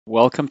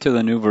Welcome to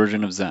the new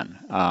version of Zen.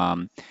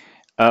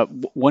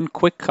 One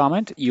quick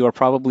comment, you are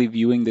probably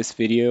viewing this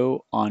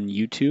video on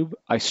YouTube.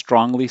 I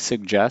strongly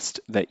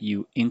suggest that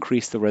you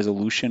increase the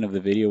resolution of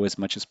the video as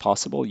much as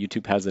possible.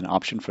 YouTube has an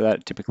option for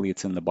that. Typically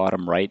it's in the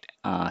bottom right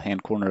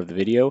hand corner of the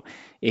video.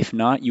 If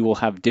not, you will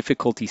have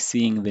difficulty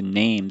seeing the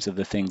names of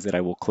the things that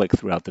I will click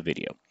throughout the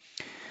video.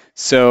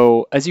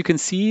 So as you can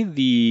see,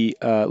 the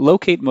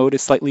locate mode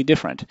is slightly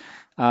different,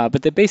 but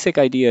the basic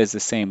idea is the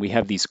same. We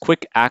have these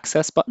quick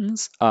access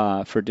buttons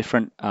for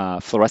different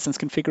fluorescence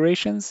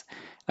configurations,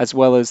 as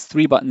well as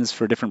 3 buttons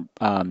for different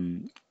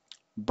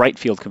bright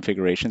field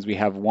configurations. We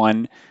have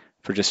one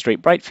for just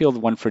straight bright field,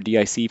 one for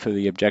DIC for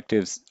the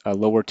objectives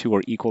lower to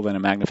or equal than a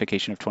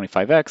magnification of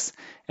 25x,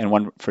 and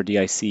one for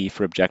DIC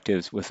for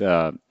objectives with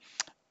a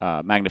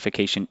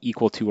magnification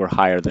equal to or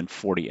higher than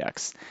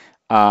 40x.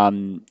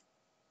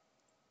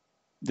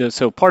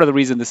 So part of the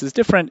reason this is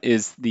different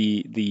is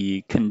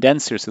the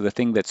condenser, so the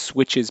thing that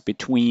switches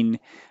between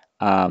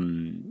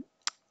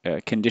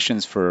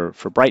conditions for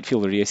bright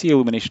field or DIC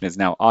illumination is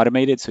now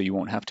automated, so you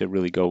won't have to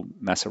really go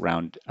mess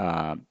around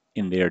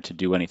in there to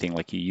do anything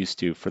like you used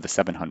to for the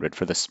 700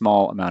 for the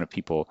small amount of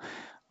people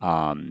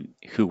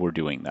who were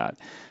doing that.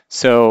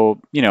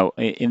 So, you know,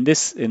 in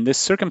this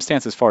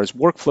circumstance, as far as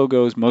workflow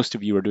goes, most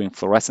of you are doing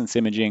fluorescence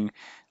imaging.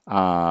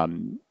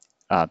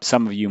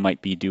 Some of you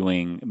might be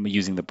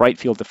using the bright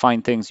field to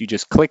find things. You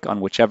just click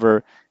on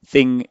whichever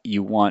thing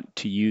you want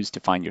to use to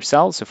find your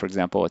cells. So for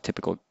example, a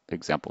typical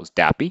example is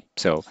DAPI.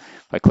 So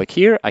if I click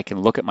here, I can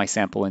look at my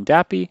sample in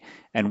DAPI.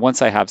 And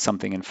once I have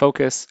something in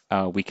focus,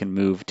 we can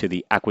move to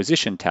the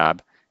acquisition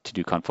tab to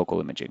do confocal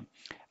imaging.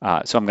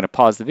 So I'm going to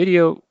pause the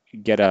video,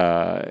 get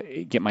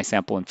my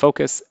sample in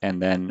focus,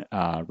 and then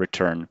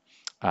return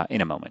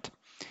in a moment.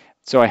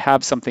 So I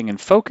have something in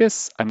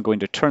focus. I'm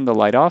going to turn the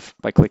light off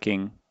by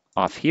clicking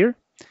off here.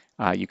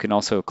 You can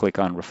also click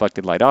on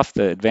reflected light off.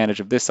 The advantage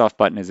of this off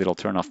button is it'll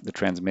turn off the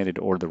transmitted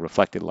or the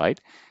reflected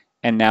light.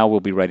 And now we'll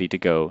be ready to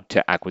go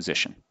to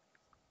acquisition.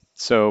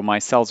 So my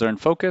cells are in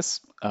focus.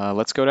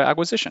 Let's go to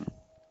acquisition.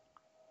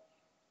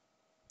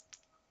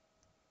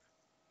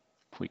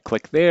 If we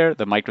click there,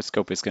 the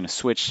microscope is going to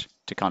switch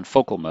to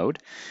confocal mode.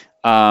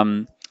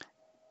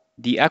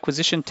 The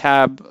acquisition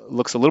tab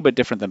looks a little bit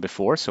different than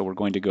before, so we're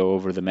going to go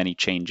over the many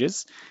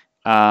changes.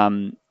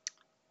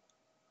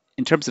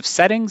 In terms of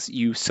settings,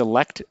 you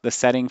select the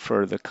setting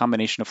for the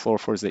combination of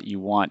fluorophores that you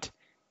want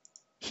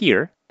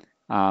here.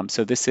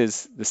 So this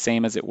is the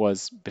same as it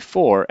was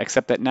before,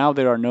 except that now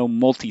there are no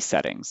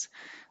multi-settings.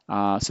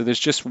 So there's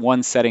just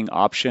one setting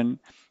option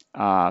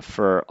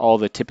for all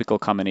the typical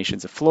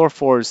combinations of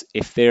fluorophores.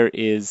 If there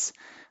is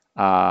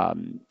a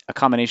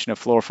combination of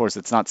fluorophores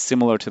that's not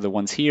similar to the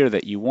ones here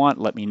that you want,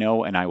 let me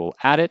know and I will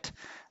add it.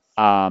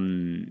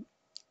 And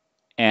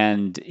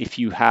if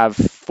you have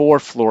 4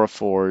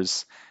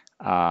 fluorophores,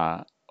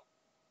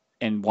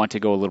 and want to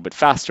go a little bit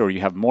faster, or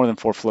you have more than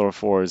 4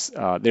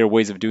 fluorophores, there are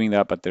ways of doing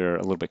that, but they're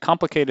a little bit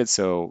complicated.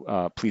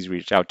 So please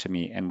reach out to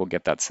me and we'll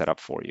get that set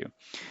up for you.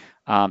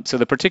 So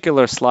the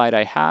particular slide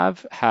I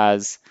have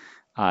has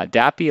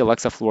DAPI,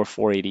 Alexa Fluor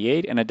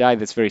 488, and a dye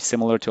that's very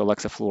similar to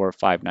Alexa Fluor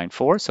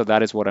 594. So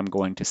that is what I'm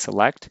going to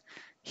select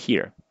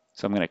here.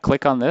 So I'm going to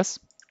click on this,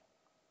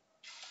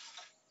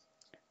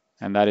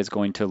 and that is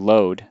going to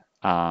load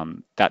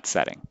that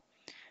setting.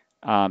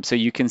 So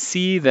you can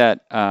see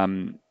that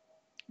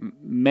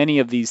many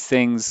of these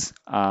things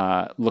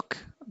look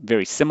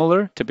very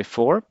similar to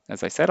before.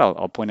 As I said,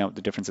 I'll point out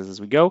the differences as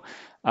we go.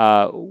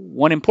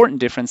 One important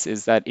difference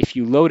is that if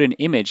you load an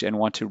image and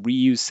want to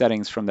reuse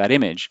settings from that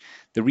image,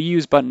 the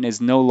reuse button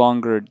is no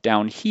longer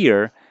down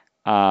here.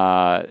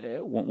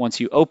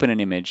 Once you open an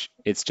image,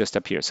 it's just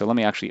up here. So let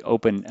me actually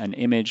open an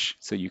image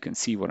so you can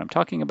see what I'm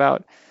talking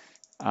about.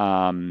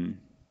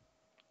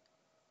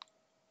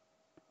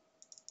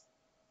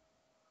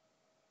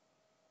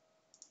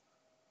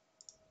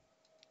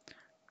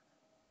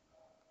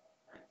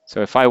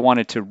 So if I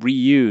wanted to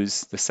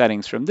reuse the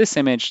settings from this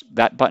image,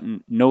 that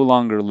button no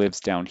longer lives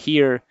down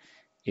here.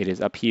 It is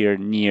up here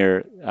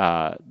near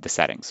the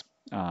settings.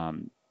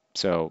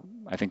 So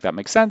I think that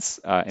makes sense.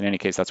 In any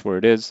case, that's where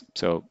it is.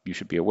 So you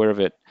should be aware of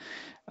it.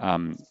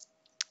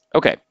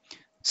 Okay,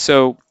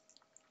 so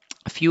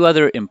a few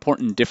other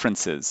important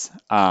differences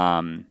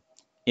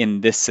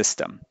in this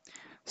system.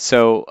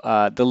 So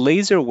the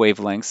laser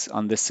wavelengths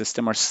on this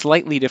system are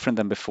slightly different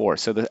than before.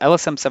 So the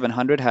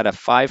LSM700 had a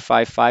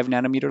 555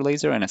 nanometer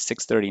laser and a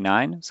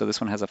 639. So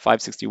this one has a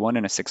 561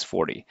 and a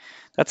 640.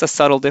 That's a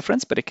subtle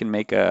difference, but it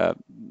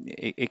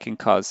can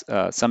cause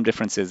some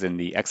differences in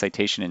the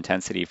excitation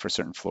intensity for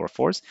certain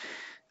fluorophores.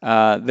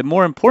 The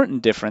more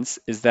important difference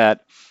is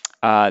that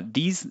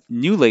these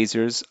new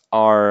lasers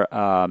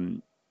are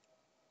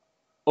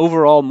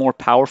overall more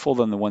powerful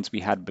than the ones we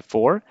had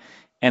before,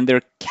 and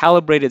they're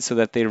calibrated so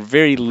that they're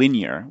very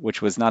linear,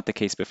 which was not the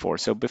case before.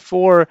 So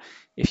before,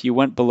 if you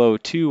went below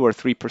 2 or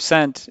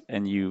 3%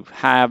 and you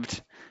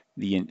halved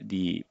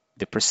the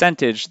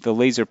percentage, the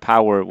laser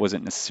power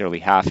wasn't necessarily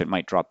half, it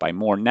might drop by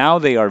more. Now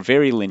they are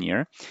very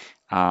linear.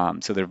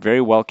 So they're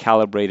very well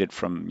calibrated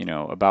from,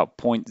 about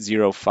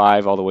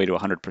 0.05 all the way to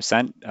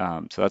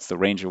 100%. So that's the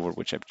range over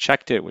which I've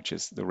checked it, which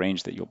is the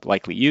range that you'll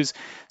likely use.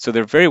 So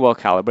they're very well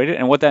calibrated.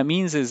 And what that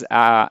means is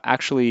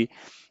actually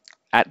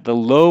at the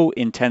low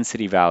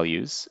intensity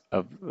values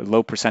of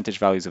low percentage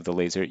values of the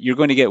laser, you're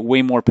going to get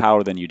way more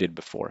power than you did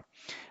before.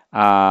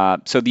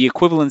 So the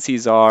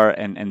equivalencies are,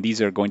 and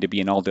these are going to be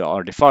in all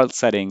our default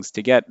settings,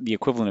 to get the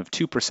equivalent of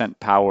 2%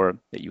 power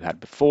that you had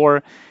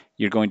before,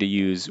 you're going to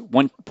use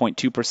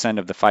 1.2%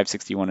 of the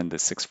 561 and the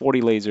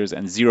 640 lasers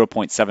and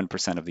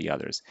 0.7% of the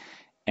others.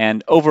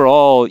 And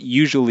overall,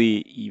 usually,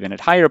 even at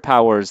higher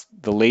powers,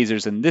 the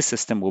lasers in this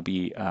system will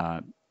be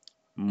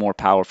more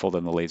powerful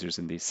than the lasers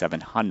in the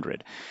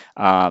 700.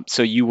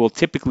 So you will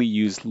typically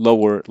use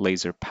lower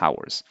laser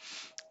powers.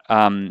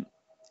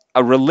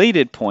 A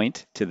related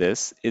point to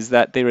this is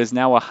that there is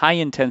now a high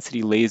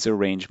intensity laser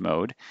range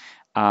mode.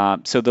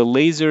 So the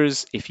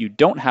lasers, if you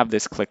don't have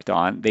this clicked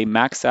on, they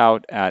max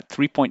out at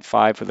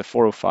 3.5 for the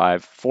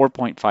 405,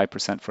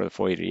 4.5% for the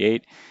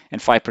 488,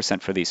 and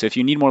 5% for these. So if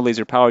you need more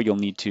laser power, you'll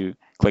need to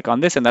click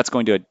on this, and that's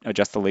going to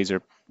adjust the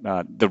laser,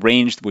 the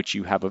range which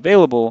you have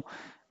available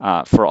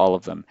for all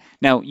of them.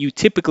 Now, you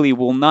typically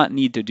will not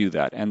need to do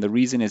that, and the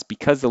reason is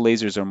because the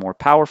lasers are more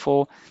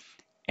powerful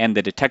and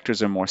the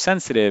detectors are more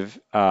sensitive,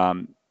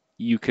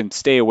 you can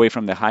stay away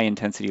from the high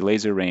intensity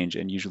laser range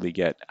and usually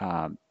get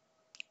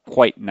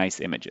quite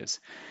nice images.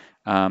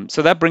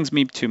 So that brings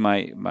me to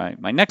my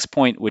next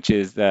point, which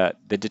is that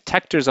the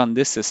detectors on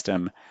this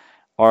system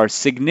are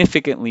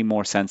significantly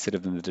more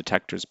sensitive than the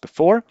detectors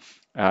before.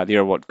 They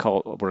are what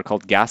were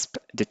called GASP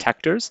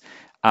detectors.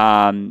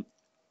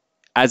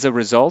 As a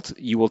result,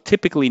 you will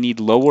typically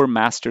need lower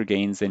master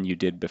gains than you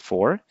did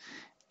before.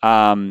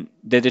 The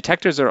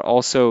detectors are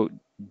also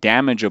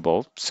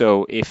damageable.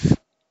 So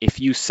if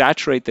you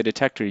saturate the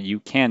detector, you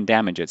can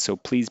damage it. So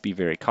please be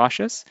very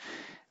cautious.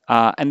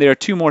 And there are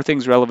two more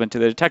things relevant to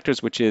the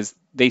detectors, which is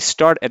they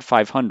start at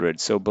 500.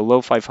 So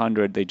below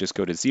 500, they just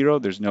go to 0.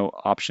 There's no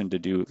option to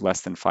do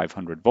less than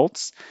 500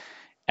 volts.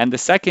 And the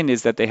second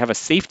is that they have a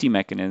safety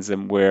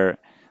mechanism where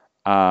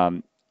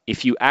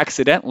if you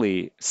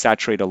accidentally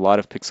saturate a lot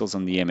of pixels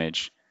on the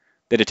image,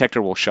 the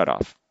detector will shut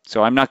off.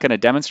 So I'm not going to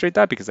demonstrate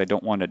that because I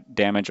don't want to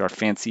damage our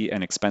fancy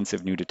and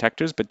expensive new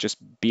detectors, but just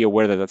be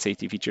aware that that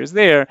safety feature is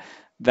there.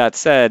 That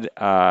said,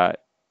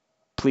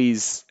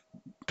 please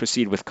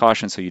proceed with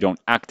caution so you don't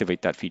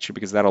activate that feature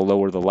because that'll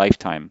lower the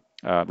lifetime,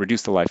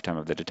 reduce the lifetime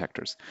of the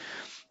detectors.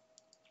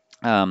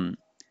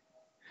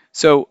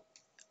 So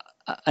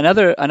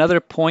another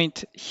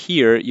point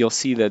here, you'll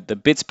see that the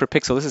bits per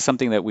pixel, this is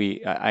something that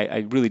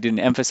I really didn't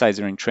emphasize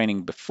during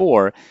training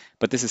before,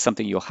 but this is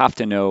something you'll have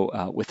to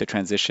know with the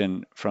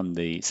transition from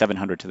the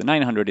 700 to the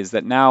 900, is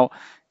that now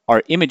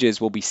our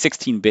images will be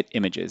 16-bit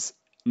images,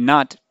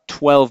 not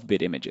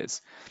 12-bit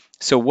images.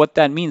 So what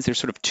that means, there's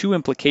sort of two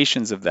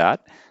implications of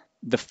that.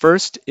 The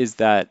first is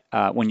that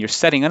when you're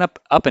setting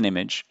up an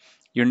image,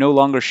 you're no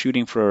longer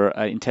shooting for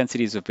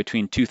intensities of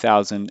between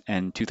 2000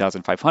 and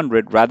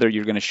 2500. Rather,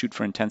 you're going to shoot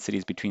for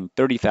intensities between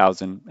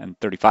 30,000 and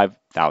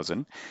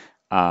 35,000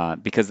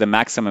 because the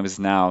maximum is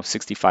now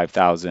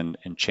 65,000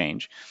 and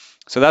change.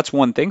 So that's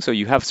one thing. So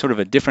you have sort of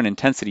a different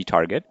intensity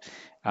target.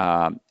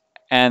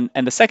 And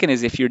the second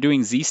is if you're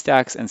doing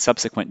Z-stacks and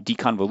subsequent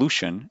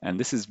deconvolution, and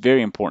this is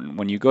very important,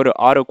 when you go to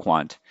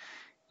AutoQuant,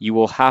 you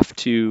will have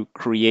to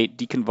create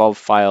deconvolved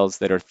files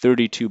that are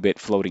 32-bit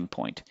floating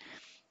point.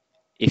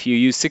 If you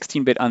use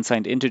 16-bit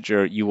unsigned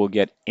integer, you will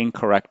get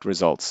incorrect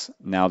results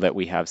now that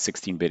we have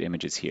 16-bit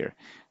images here.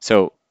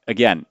 So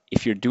again,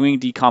 if you're doing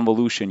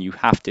deconvolution, you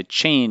have to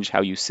change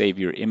how you save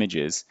your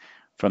images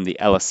from the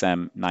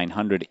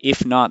LSM900.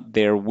 If not,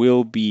 there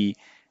will be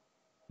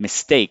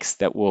mistakes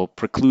that will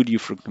preclude you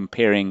from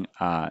comparing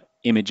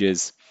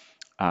images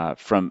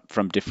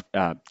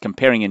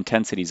comparing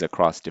intensities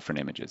across different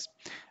images.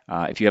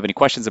 If you have any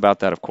questions about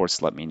that, of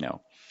course, let me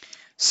know.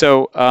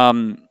 So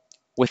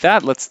with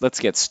that, let's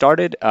get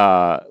started.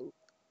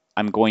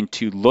 I'm going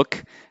to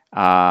look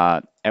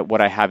at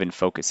what I have in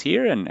focus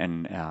here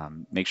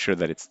and make sure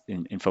that it's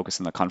in focus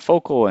in the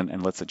confocal,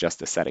 and let's adjust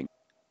the setting.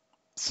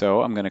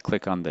 So I'm going to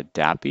click on the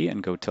DAPI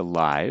and go to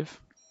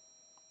live.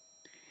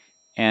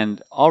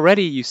 And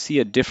already you see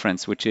a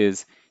difference, which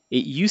is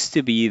it used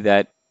to be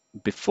that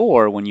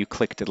before when you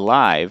clicked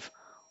live,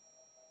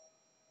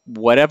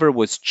 whatever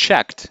was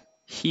checked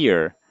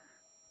here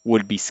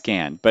would be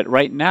scanned. But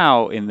right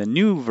now in the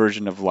new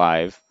version of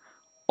live,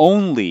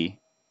 only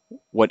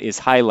what is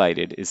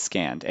highlighted is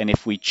scanned. And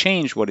if we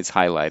change what is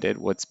highlighted,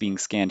 what's being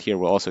scanned here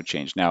will also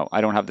change. Now,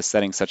 I don't have the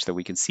settings such that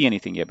we can see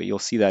anything yet, but you'll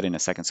see that in a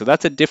second. So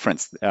that's a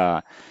difference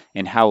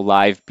in how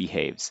live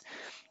behaves.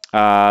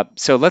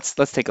 So let's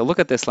take a look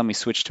at this. Let me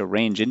switch to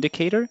range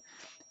indicator.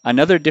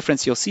 Another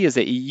difference you'll see is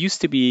that it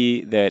used to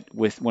be that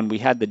when we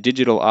had the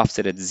digital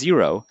offset at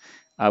 0,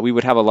 we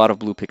would have a lot of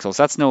blue pixels.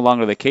 That's no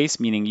longer the case,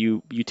 meaning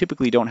you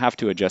typically don't have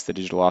to adjust the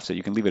digital offset.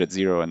 You can leave it at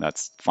 0 and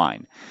that's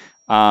fine.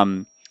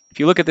 If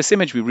you look at this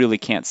image, we really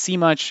can't see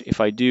much.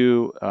 If I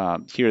do,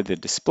 here are the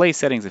display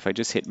settings. If I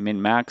just hit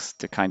min max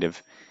to kind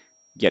of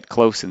get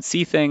close and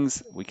see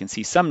things. We can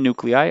see some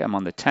nuclei. I'm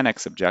on the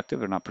 10x objective.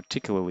 They're not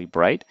particularly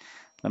bright.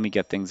 Let me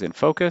get things in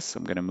focus.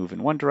 I'm going to move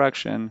in one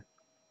direction,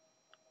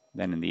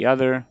 then in the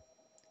other.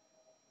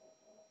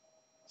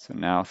 So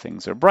now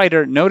things are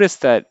brighter. Notice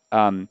that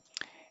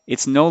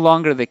it's no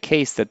longer the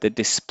case that the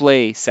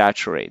display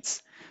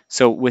saturates.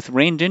 So with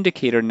range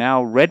indicator,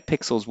 now red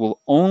pixels will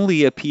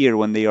only appear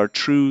when they are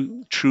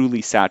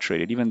truly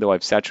saturated. Even though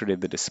I've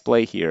saturated the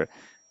display here,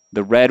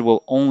 the red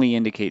will only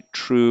indicate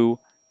true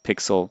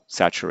pixel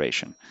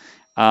saturation.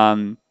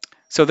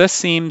 So this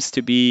seems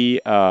to be,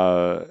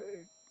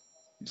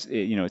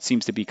 it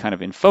seems to be kind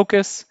of in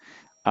focus.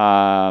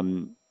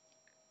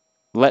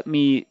 Let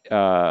me,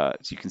 so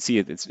you can see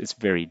it's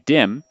very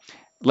dim.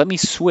 Let me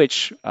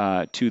switch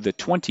to the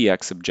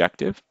 20x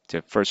objective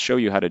to first show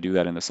you how to do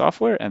that in the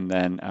software, and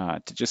then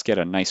to just get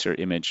a nicer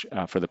image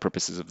for the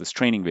purposes of this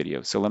training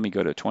video. So let me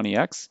go to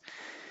 20x.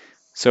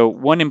 So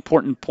one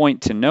important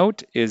point to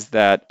note is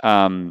that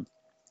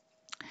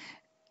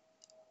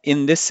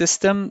in this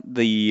system,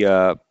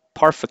 the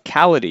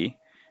parfocality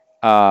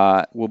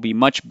will be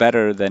much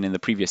better than in the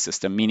previous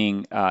system,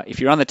 meaning if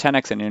you're on the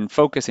 10x and you're in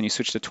focus and you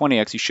switch to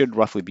 20x, you should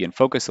roughly be in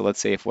focus. So let's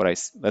see if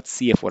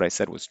what I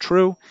said was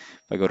true.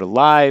 If I go to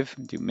live,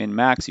 do min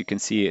max, you can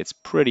see it's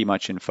pretty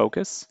much in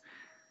focus.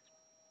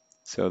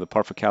 So the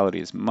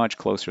parfocality is much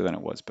closer than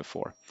it was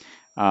before.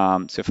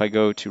 So if I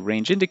go to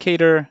range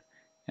indicator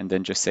and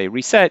then just say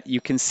reset,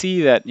 you can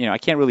see that I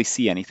can't really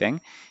see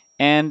anything.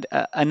 And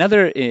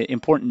another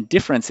important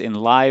difference in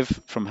live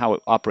from how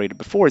it operated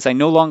before is I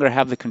no longer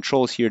have the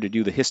controls here to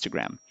do the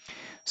histogram.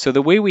 So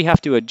the way we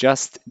have to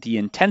adjust the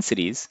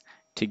intensities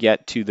to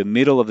get to the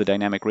middle of the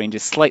dynamic range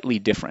is slightly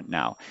different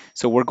now.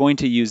 So we're going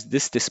to use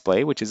this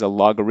display, which is a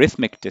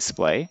logarithmic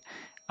display,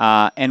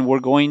 and we're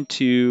going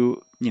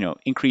to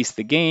increase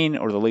the gain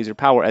or the laser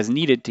power as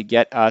needed to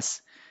get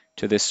us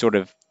to this sort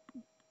of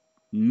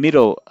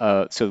middle.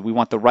 So we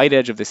want the right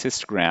edge of this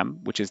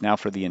histogram, which is now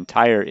for the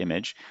entire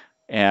image.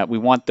 We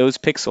want those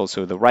pixels,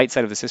 so the right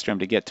side of the histogram,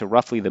 to get to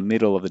roughly the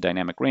middle of the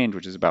dynamic range,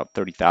 which is about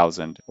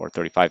 30,000 or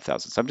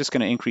 35,000. So I'm just going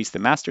to increase the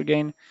master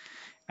gain.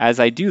 As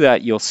I do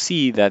that, you'll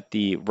see that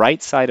the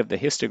right side of the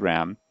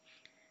histogram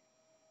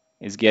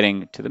is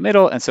getting to the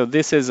middle. And so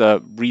this is a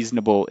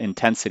reasonable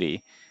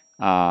intensity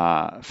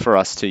for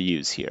us to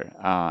use here.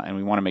 And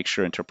we want to make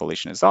sure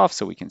interpolation is off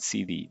so we can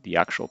see the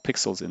actual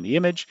pixels in the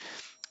image.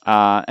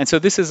 And so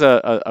this is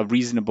a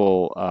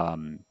reasonable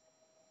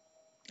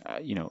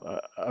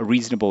a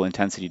reasonable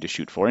intensity to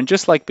shoot for. And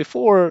just like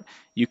before,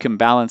 you can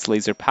balance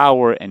laser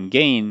power and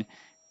gain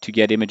to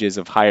get images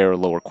of higher or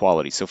lower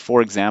quality. So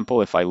for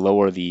example, if I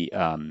lower the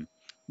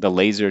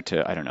laser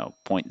to, I don't know,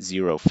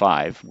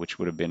 0.05, which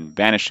would have been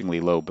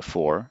vanishingly low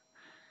before,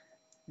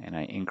 and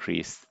I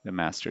increase the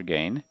master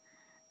gain,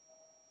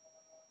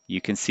 you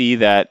can see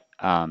that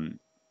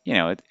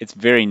it's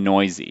very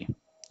noisy.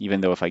 Even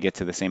though if I get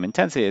to the same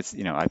intensity, it's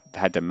I've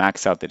had to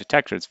max out the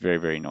detector, it's very,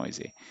 very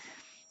noisy.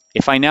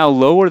 If I now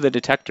lower the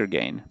detector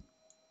gain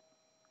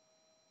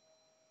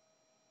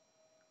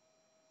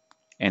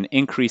and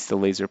increase the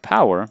laser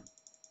power,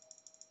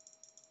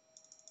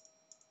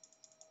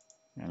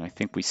 and I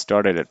think we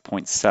started at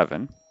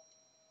 0.7,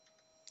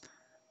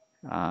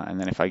 and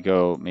then if I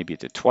go maybe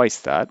to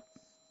twice that,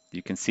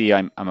 you can see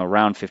I'm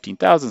around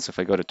 15,000, so if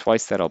I go to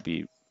twice that, I'll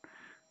be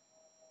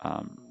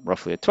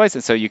roughly at twice,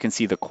 and so you can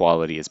see the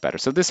quality is better.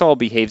 So this all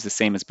behaves the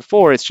same as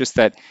before, it's just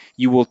that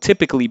you will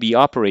typically be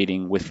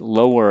operating with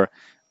lower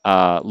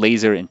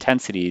laser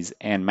intensities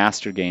and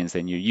master gains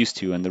than you're used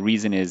to, and the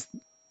reason is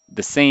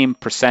the same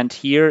percent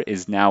here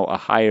is now a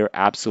higher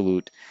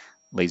absolute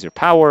laser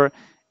power,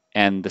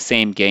 and the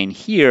same gain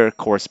here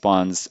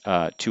corresponds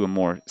to a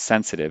more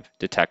sensitive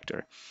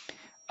detector.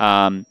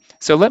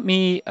 So let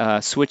me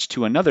switch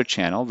to another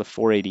channel, the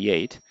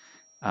 488.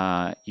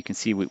 You can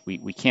see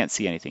we can't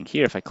see anything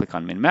here. If I click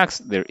on min-max,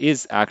 there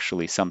is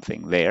actually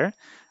something there.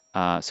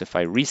 So if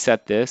I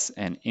reset this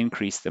and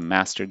increase the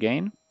master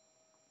gain,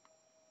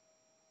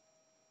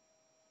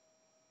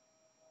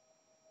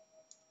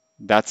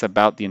 that's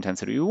about the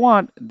intensity we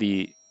want.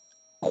 The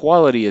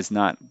quality is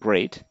not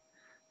great.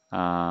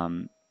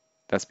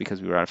 That's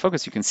because we were out of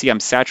focus. You can see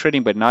I'm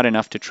saturating, but not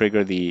enough to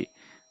trigger the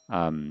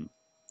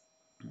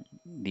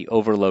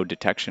overload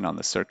detection on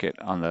the circuit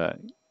on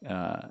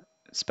the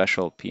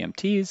special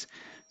PMTs.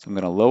 So I'm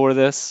going to lower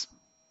this.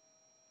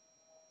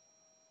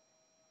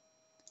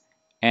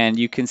 And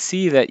you can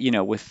see that,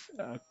 with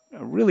a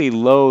really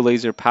low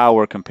laser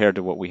power compared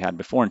to what we had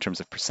before in terms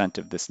of percent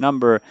of this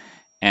number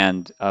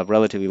and a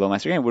relatively low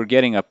master gain, we're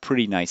getting a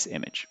pretty nice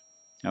image.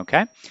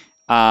 Okay.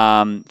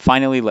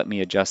 Finally, let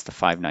me adjust the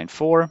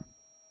 594.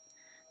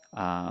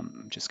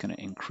 I'm just going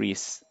to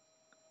increase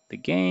the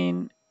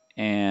gain,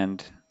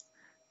 and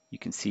you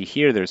can see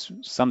here there's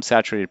some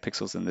saturated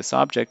pixels in this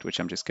object, which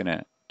I'm just going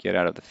to get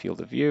out of the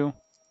field of view.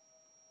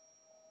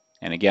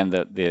 And again,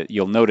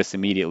 you'll notice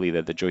immediately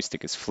that the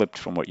joystick is flipped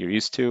from what you're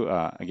used to.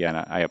 Again,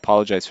 I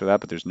apologize for that,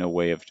 but there's no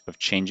way of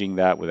changing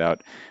that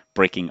without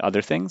breaking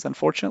other things,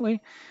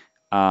 unfortunately.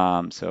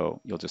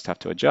 So you'll just have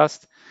to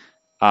adjust.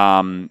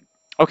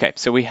 Okay,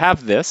 so we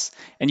have this,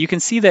 and you can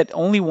see that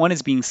only one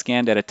is being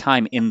scanned at a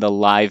time in the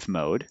live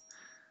mode.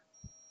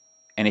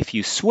 And if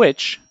you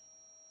switch,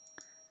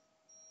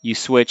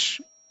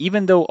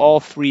 even though all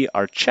three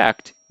are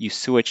checked, you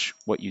switch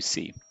what you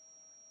see.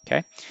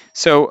 Okay,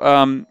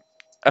 so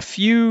a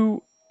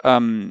few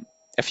um,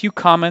 a few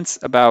comments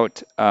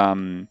about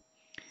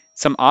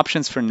some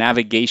options for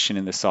navigation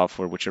in the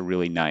software, which are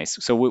really nice.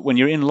 So when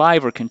you're in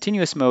live or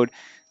continuous mode,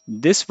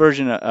 this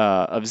version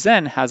of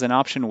Zen has an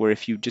option where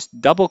if you just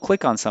double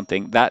click on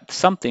something, that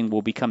something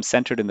will become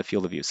centered in the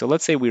field of view. So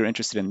let's say we were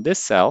interested in this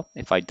cell.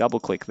 If I double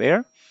click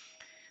there,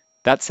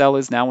 that cell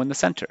is now in the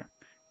center.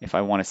 If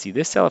I want to see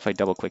this cell, if I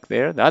double click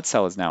there, that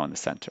cell is now in the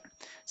center.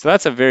 So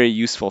that's a very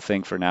useful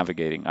thing for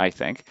navigating, I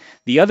think.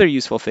 The other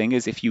useful thing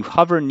is if you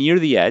hover near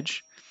the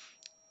edge,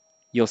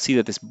 you'll see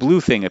that this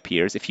blue thing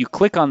appears. If you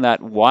click on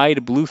that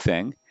wide blue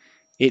thing,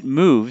 it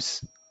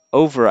moves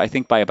over, I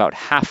think, by about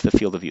half the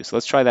field of view. So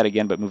let's try that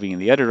again, but moving in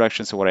the other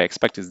direction. So what I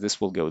expect is this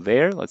will go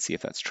there. Let's see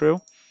if that's true.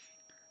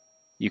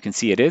 You can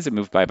see it is. It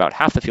moved by about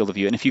half the field of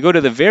view. And if you go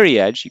to the very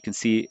edge, you can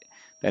see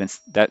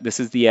that this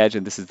is the edge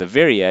and this is the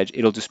very edge.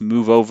 It'll just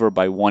move over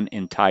by one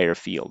entire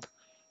field.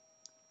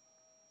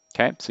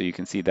 Okay, so you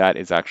can see that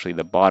is actually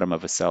the bottom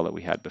of a cell that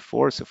we had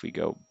before. So if we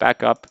go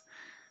back up,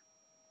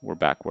 we're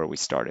back where we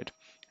started.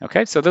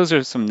 Okay, so those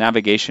are some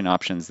navigation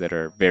options that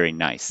are very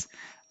nice.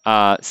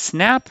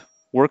 Snap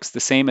works the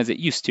same as it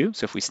used to.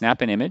 So if we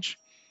snap an image,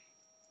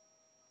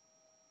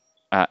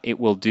 it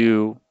will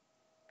do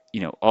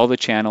all the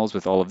channels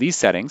with all of these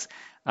settings.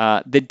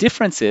 The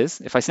difference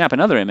is if I snap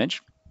another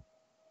image,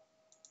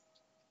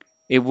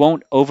 it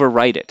won't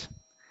overwrite it.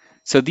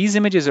 So these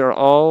images are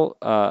all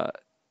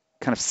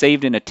kind of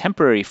saved in a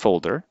temporary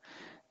folder.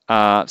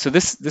 So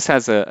this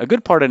has a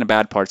good part and a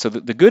bad part. So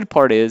the good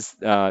part is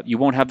you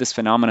won't have this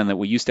phenomenon that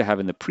we used to have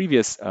in the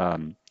previous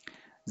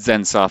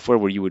Zen software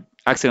where you would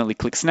accidentally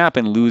click snap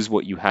and lose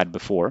what you had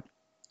before.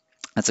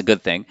 That's a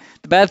good thing.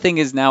 The bad thing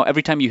is now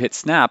every time you hit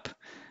snap,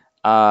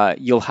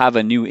 you'll have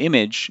a new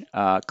image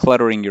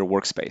cluttering your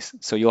workspace.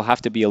 So you'll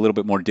have to be a little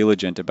bit more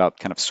diligent about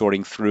kind of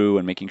sorting through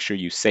and making sure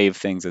you save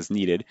things as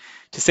needed.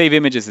 To save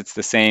images, it's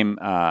the same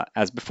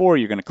as before.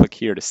 You're going to click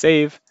here to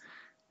save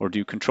or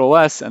do Control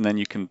S, and then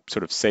you can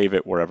sort of save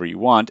it wherever you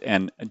want.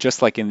 And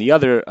just like in the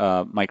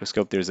other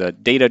microscope, there's a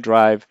data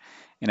drive,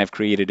 and I've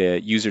created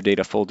a user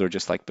data folder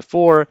just like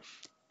before,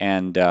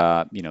 and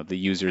the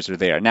users are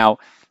there. Now,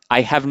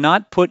 I have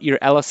not put your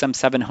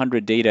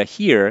LSM700 data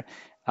here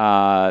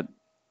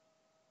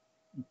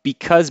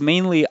because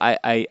mainly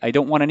I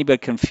don't want anybody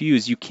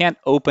confused. You can't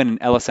open an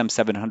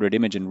LSM700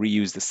 image and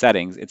reuse the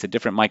settings. It's a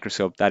different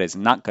microscope. That is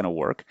not going to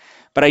work.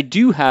 But I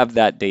do have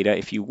that data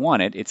if you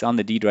want it. It's on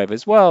the D drive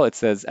as well. It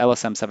says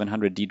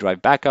LSM700 D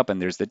drive backup,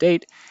 and there's the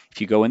date. If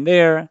you go in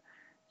there,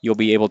 you'll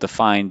be able to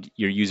find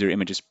your user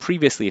images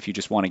previously if you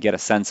just want to get a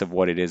sense of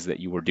what it is that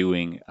you were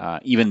doing,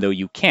 even though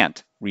you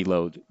can't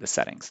reload the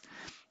settings.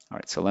 All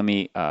right, so let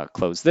me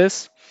close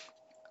this.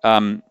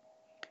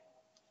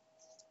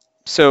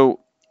 So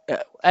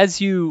as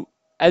you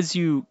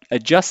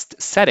adjust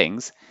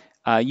settings,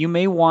 you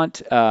may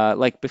want,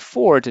 like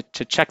before,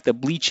 to check the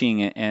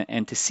bleaching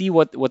and to see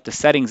what the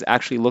settings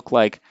actually look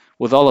like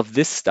with all of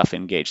this stuff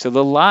engaged. So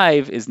the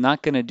live is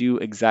not going to do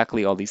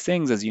exactly all these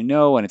things, as you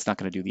know, and it's not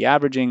going to do the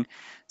averaging.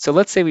 So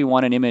let's say we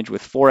want an image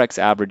with 4x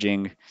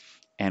averaging,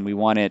 and we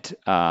want it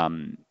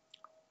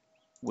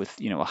with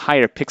a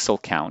higher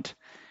pixel count,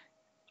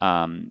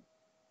 and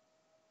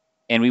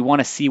we want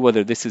to see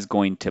whether this is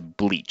going to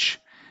bleach.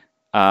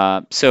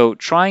 So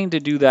trying to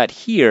do that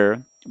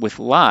here with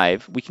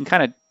live, we can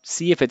kind of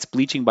see if it's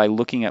bleaching by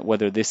looking at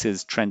whether this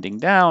is trending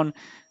down,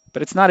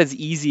 but it's not as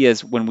easy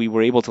as when we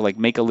were able to like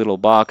make a little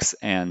box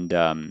and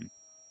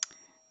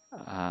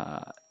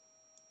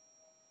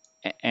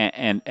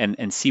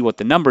see what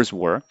the numbers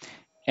were.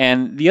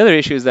 And the other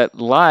issue is that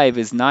live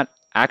is not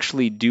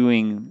actually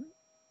doing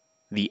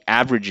the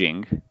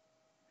averaging,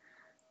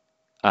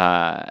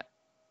 nor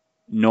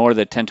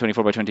the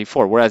 1024 by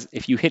 24. Whereas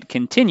if you hit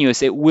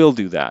continuous, it will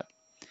do that.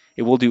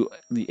 It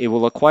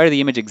will acquire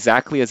the image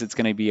exactly as it's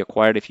going to be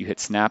acquired if you hit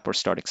snap or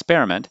start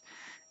experiment.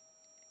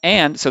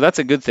 And so that's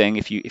a good thing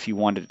if you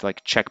wanted to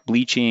like check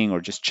bleaching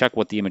or just check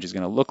what the image is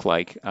going to look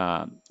like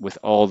with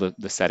all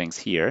the settings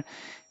here.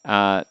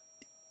 And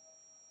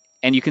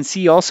you can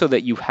see also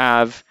that you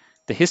have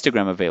the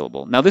histogram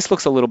available. Now this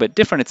looks a little bit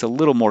different. It's a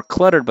little more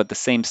cluttered, but the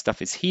same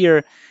stuff is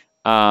here.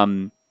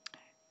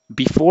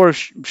 Before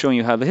showing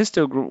you how the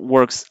histogram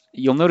works,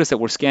 you'll notice that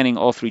we're scanning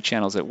all three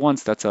channels at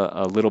once. That's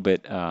a little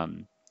bit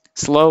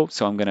slow,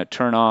 so I'm going to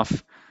turn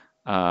off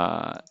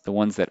the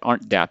ones that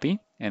aren't DAPI,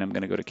 and I'm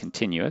going to go to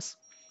continuous.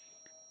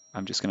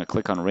 I'm just going to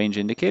click on range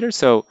indicator.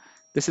 So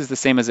this is the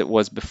same as it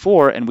was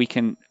before, and we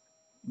can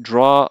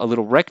draw a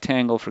little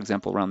rectangle, for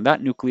example, around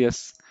that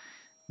nucleus.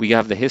 We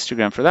have the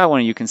histogram for that one,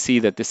 and you can see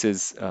that this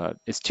is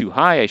too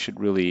high. I should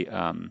really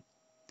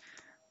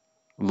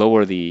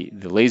lower the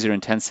laser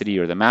intensity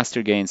or the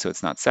master gain so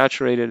it's not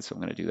saturated. So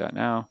I'm going to do that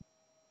now.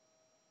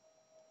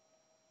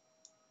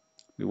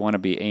 We want to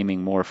be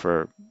aiming more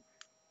for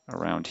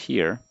around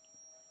here.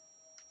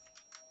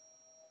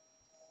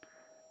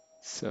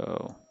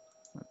 So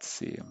let's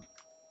see.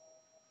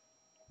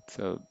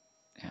 So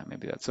yeah,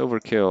 maybe that's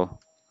overkill.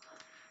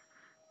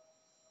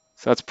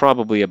 So that's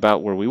probably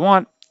about where we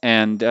want.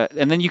 And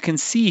then you can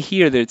see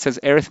here that it says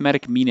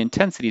arithmetic mean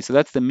intensity. So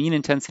that's the mean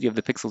intensity of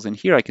the pixels in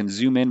here. I can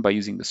zoom in by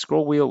using the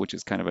scroll wheel, which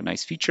is kind of a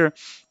nice feature.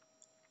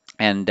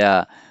 And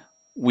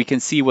we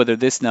can see whether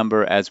this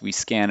number, as we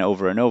scan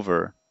over and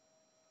over,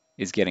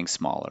 is getting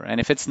smaller. And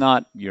if it's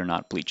not, you're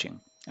not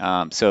bleaching.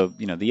 So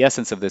the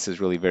essence of this is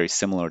really very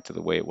similar to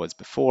the way it was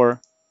before.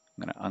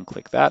 I'm going to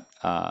unclick that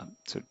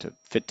so to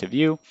fit to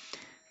view.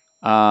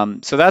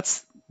 So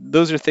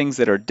those are things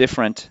that are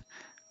different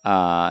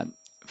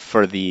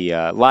for the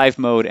live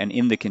mode and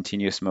in the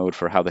continuous mode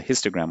for how the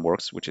histogram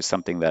works, which is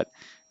something that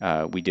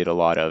we did a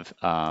lot of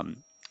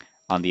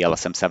on the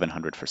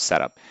LSM700 for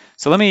setup.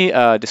 So let me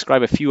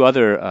describe a few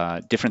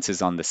other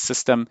differences on the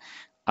system.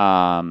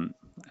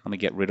 Let me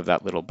get rid of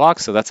that little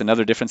box. So that's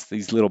another difference.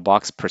 These little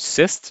boxes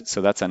persist.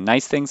 So that's a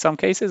nice thing in some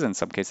cases. In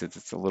some cases,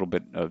 it's a little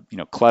bit of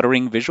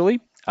cluttering visually.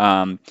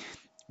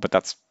 But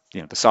that's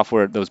the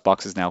software. Those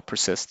boxes now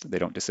persist. They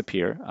don't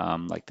disappear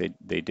like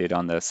they did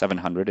on the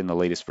 700 in the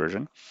latest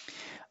version.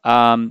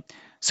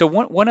 So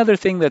one other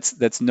thing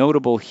that's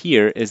notable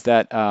here is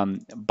that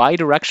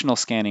bidirectional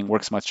scanning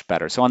works much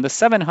better. So on the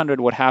 700,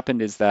 what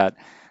happened is that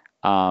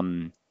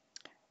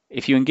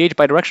if you engage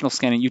bidirectional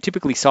scanning, you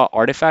typically saw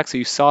artifacts, so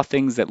you saw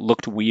things that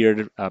looked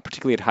weird,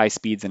 particularly at high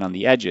speeds and on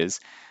the edges.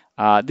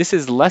 This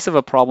is less of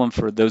a problem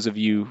for those of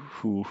you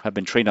who have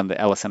been trained on the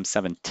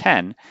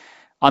LSM710.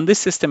 On this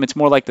system, it's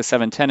more like the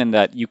 710 in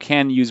that you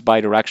can use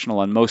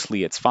bidirectional and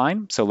mostly it's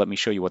fine. So let me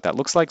show you what that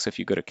looks like. So if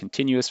you go to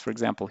continuous, for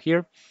example,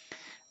 here,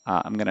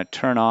 I'm going to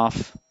turn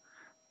off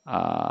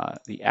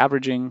the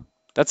averaging.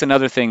 That's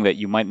another thing that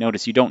you might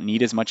notice. You don't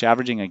need as much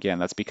averaging. Again,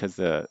 that's because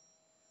the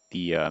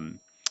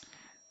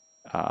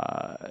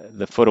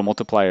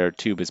photomultiplier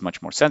tube is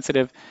much more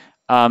sensitive.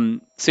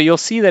 So you'll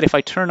see that if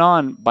I turn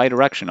on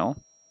bidirectional,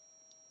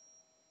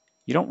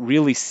 you don't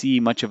really see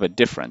much of a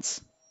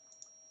difference.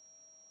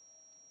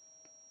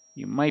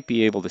 You might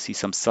be able to see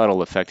some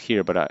subtle effect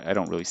here, but I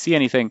don't really see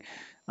anything.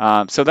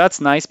 So that's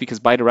nice because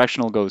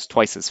bidirectional goes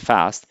twice as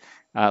fast.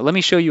 Let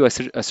me show you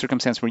a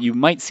circumstance where you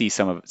might see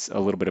a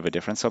little bit of a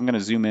difference. So I'm going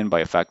to zoom in by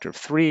a factor of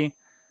 3.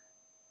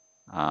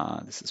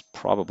 This is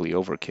probably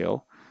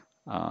overkill.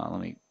 Let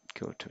me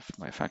go to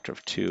by a factor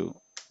of 2.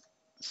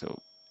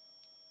 So,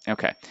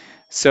 okay.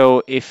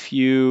 So if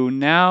you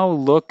now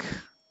look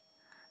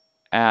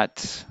at,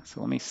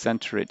 so let me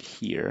center it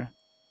here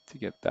to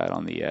get that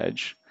on the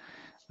edge.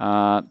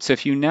 So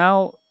if you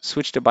now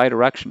switch to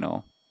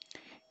bidirectional,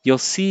 you'll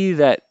see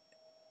that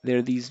there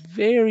are these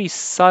very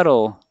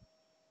subtle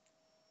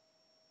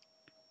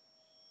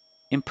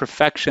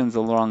imperfections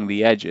along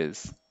the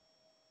edges.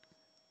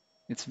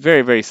 It's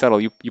very, very subtle.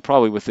 You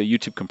probably with the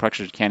YouTube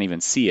compressor can't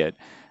even see it.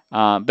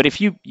 But if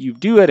you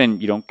do it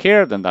and you don't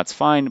care, then that's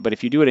fine. But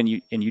if you do it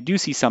and you do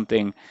see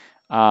something,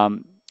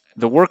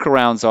 the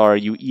workarounds are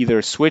you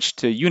either switch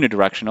to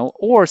unidirectional,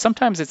 or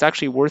sometimes it's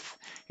actually worth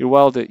your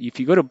while to, if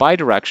you go to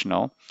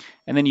bidirectional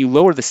and then you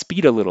lower the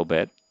speed a little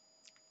bit,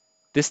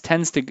 this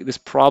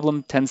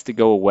problem tends to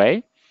go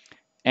away.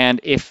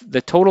 And if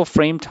the total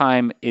frame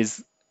time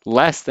is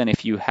less than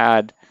if you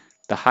had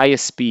the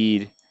highest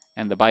speed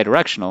and the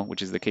bidirectional,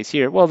 which is the case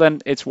here, well,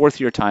 then it's worth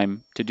your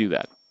time to do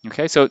that.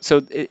 Okay, so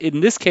in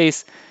this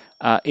case,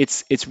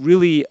 it's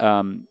really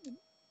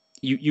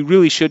you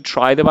really should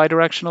try the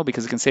bidirectional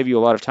because it can save you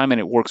a lot of time and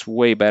it works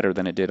way better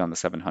than it did on the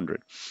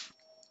 700.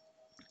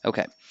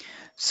 Okay,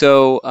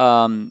 so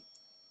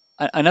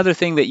another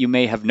thing that you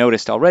may have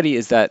noticed already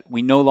is that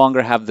we no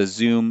longer have the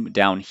zoom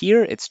down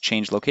here. It's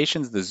changed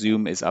locations. The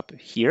zoom is up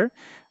here.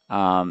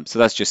 So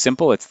that's just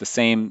simple. It's the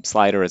same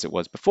slider as it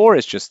was before.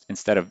 It's just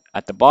instead of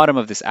at the bottom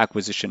of this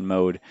acquisition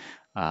mode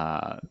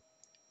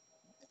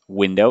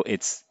window,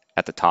 it's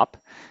at the top.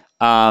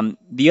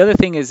 The other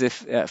thing is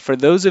if for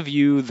those of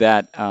you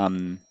that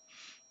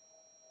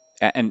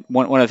and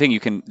one other thing, you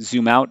can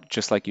zoom out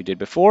just like you did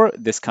before.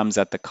 This comes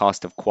at the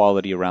cost of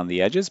quality around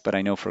the edges, but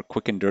I know for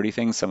quick and dirty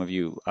things, some of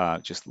you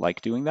just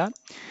like doing that.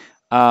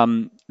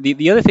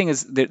 The other thing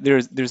is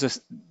there's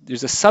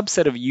a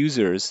subset of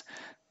users.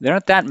 There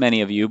aren't that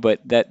many of you, but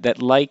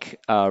that like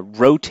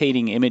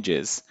rotating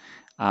images,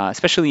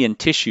 especially in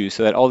tissue,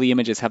 so that all the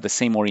images have the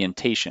same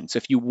orientation. So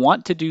if you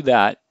want to do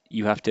that,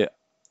 you have to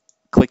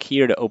click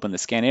here to open the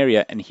scan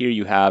area, and here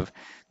you have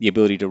the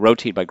ability to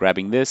rotate by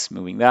grabbing this,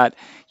 moving that.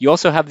 You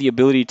also have the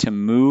ability to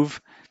move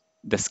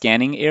the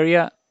scanning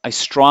area. I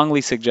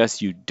strongly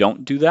suggest you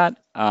don't do that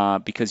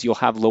because you'll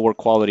have lower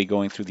quality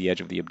going through the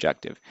edge of the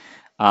objective.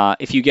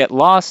 If you get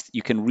lost,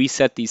 you can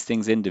reset these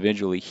things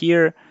individually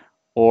here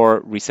or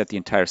reset the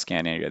entire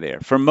scan area there.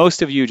 For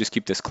most of you, just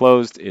keep this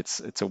closed.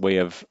 It's a way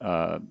of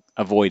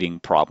avoiding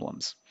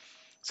problems.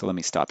 So let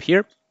me stop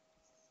here.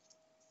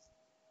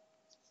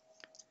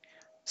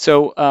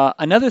 So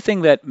another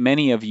thing that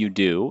many of you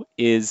do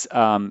is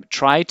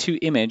try to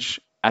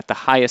image at the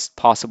highest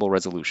possible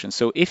resolution.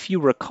 So if you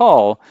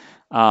recall,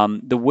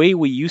 the way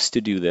we used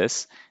to do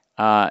this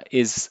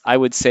is I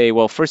would say,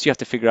 well, first you have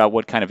to figure out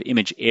what kind of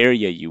image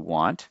area you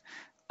want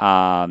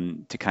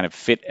to kind of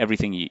fit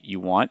everything you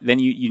want. Then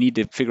you need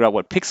to figure out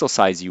what pixel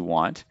size you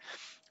want.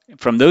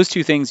 From those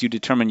two things, you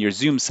determine your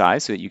zoom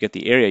size so that you get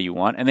the area you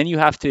want. And then you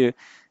have to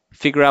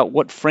figure out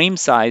what frame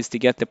size to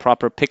get the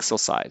proper pixel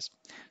size.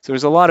 So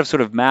there's a lot of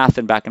sort of math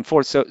and back and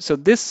forth. So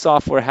this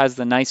software has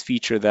the nice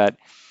feature that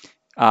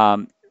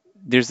um,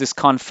 there's this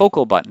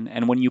confocal button.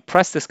 And when you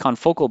press this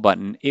confocal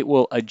button, it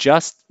will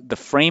adjust the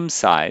frame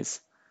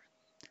size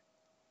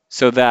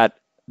so that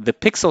the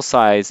pixel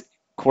size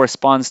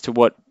corresponds to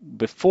what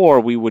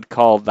before we would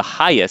call the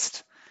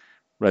highest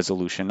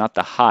resolution, not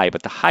the high,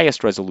 but the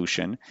highest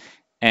resolution,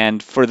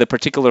 and for the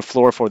particular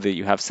fluorophore that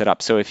you have set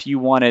up. So if you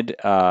wanted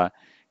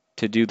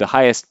to do the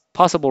highest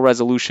possible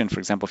resolution, for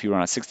example, if you were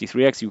on a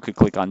 63x, you could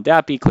click on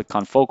DAPI, click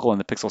confocal, and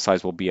the pixel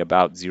size will be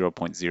about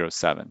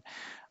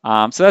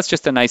 0.07. So that's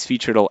just a nice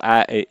feature.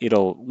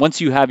 It'll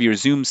once you have your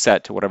zoom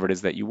set to whatever it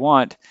is that you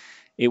want,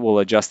 it will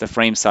adjust the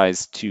frame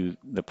size to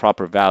the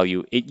proper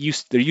value.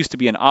 There used to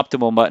be an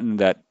optimal button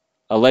that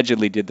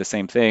allegedly did the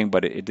same thing,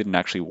 but it didn't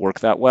actually work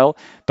that well.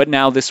 But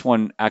now this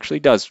one actually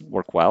does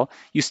work well.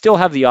 You still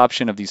have the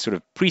option of these sort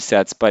of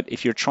presets, but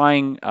if you're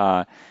trying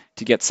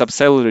to get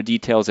subcellular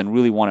details and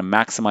really want to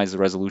maximize the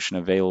resolution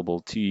available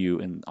to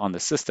you on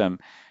the system,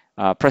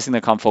 pressing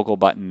the confocal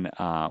button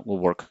will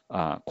work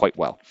quite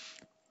well.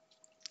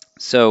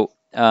 So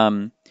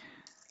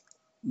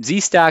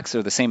Z-stacks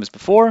are the same as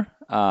before.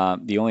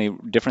 The only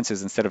difference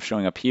is instead of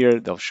showing up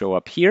here, they'll show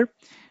up here.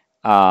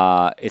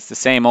 It's the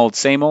same old,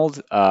 same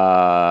old.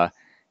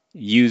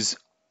 Use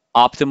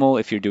optimal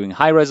if you're doing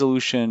high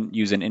resolution.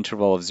 Use an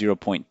interval of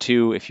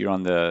 0.2 if you're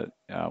on the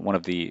one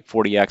of the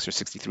 40x or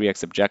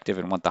 63x objective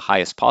and want the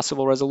highest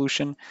possible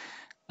resolution.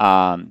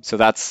 So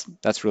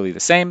that's really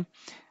the same.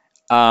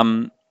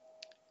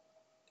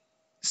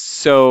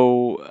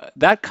 So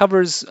that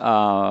covers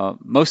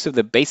most of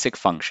the basic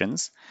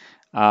functions.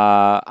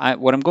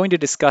 What I'm going to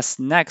discuss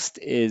next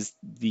is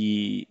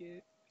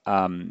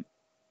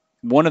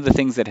one of the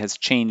things that has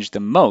changed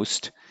the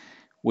most,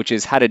 which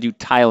is how to do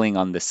tiling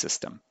on this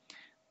system.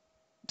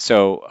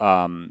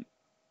 So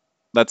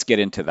let's get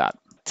into that.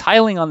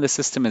 Tiling on the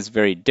system is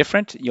very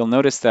different. You'll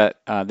notice that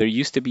there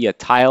used to be a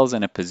tiles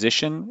and a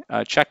position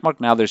checkmark.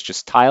 Now there's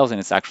just tiles and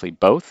it's actually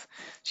both.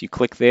 So you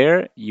click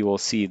there, you will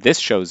see this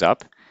shows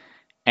up.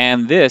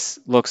 And this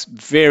looks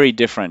very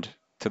different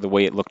to the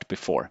way it looked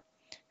before.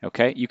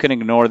 Okay, you can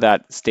ignore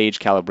that stage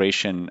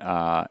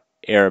calibration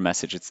error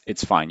message.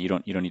 It's fine. You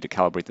don't need to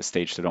calibrate the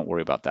stage, so don't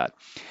worry about that.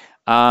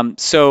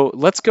 So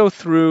let's go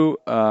through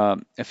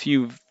a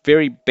few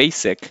very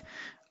basic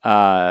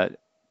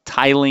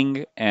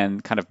tiling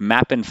and kind of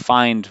map and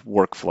find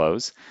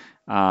workflows.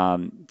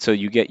 So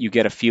you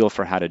get a feel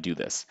for how to do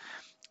this.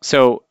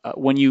 So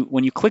when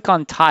you click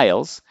on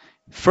tiles,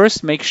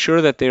 first make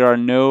sure that there are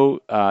no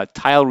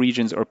tile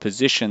regions or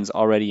positions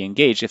already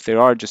engaged. If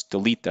there are, just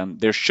delete them.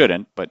 There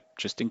shouldn't, but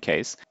just in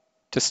case.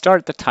 To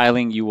start the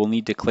tiling, you will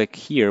need to click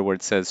here where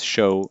it says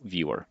Show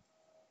Viewer.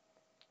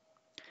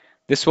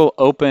 This will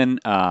open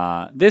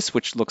this,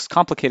 which looks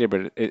complicated,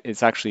 but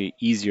it's actually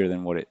easier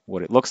than what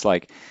it looks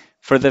like.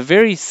 For the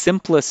very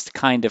simplest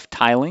kind of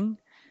tiling,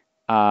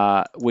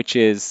 which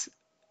is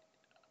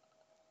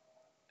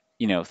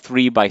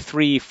 3 by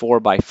 3, 4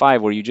 by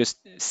 5, where you just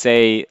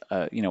say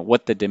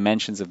what the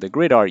dimensions of the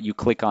grid are, you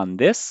click on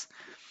this.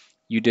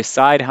 You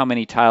decide how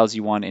many tiles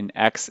you want in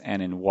X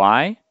and in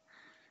Y.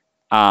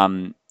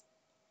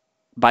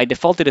 By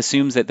default, it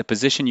assumes that the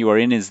position you are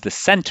in is the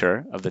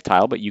center of the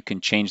tile, but you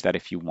can change that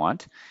if you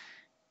want.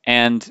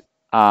 And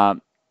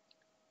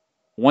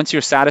once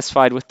you're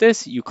satisfied with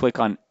this, you click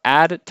on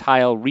Add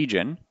Tile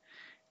Region,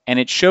 and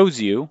it shows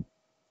you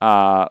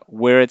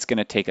where it's going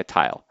to take a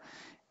tile.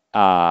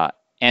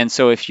 And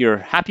so if you're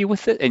happy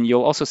with it, and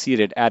you'll also see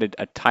it added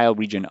a tile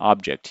region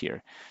object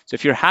here. So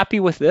if you're happy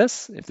with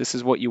this, if this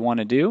is what you want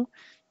to do,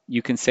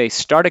 you can say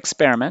Start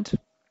Experiment.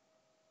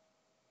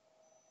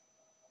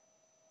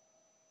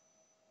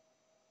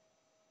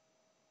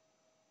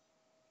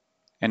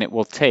 And it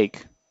will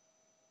take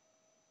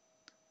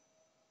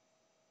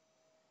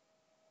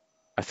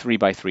a 3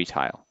 by 3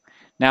 tile.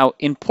 Now,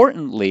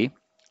 importantly,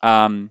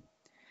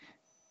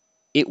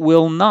 it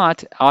will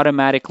not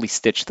automatically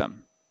stitch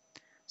them.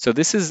 So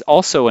this is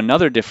also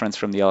another difference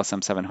from the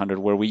LSM700,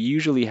 where we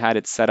usually had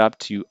it set up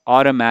to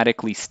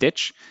automatically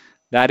stitch.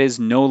 That is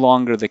no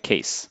longer the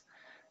case.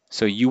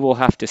 So you will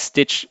have to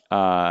stitch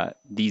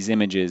these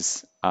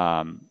images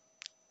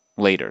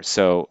later.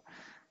 So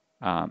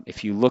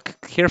if you look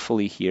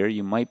carefully here,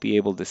 you might be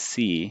able to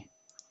see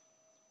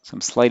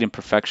some slight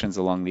imperfections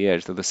along the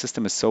edge, though the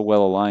system is so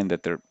well aligned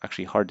that they're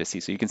actually hard to see.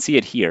 So you can see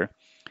it here.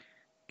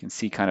 You can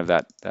see kind of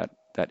that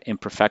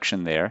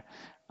imperfection there.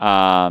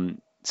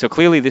 So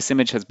clearly this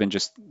image has been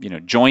just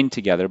joined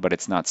together, but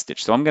it's not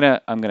stitched. So I'm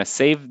gonna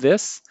save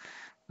this.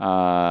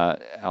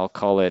 I'll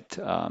call it.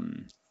 Let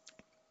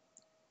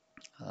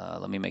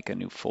me make a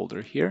new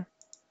folder here.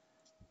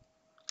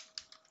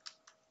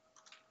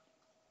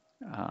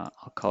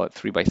 I'll call it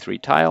 3 by 3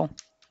 tile.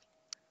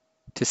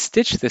 To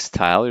stitch this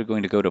tile, you're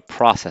going to go to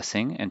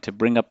Processing, and to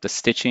bring up the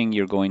stitching,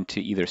 you're going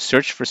to either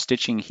search for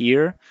stitching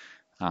here,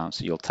 so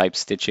you'll type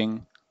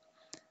stitching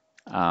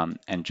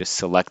and just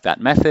select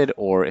that method,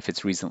 or if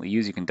it's recently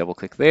used, you can double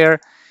click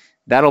there.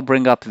 That'll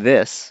bring up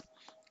this.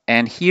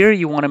 And here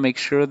you want to make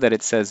sure that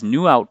it says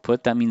new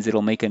output. That means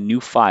it'll make a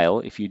new file.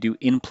 If you do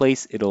in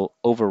place, it'll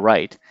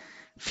overwrite.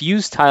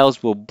 Fuse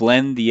tiles will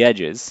blend the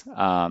edges.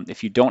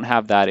 If you don't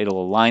have that,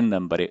 it'll align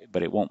them, but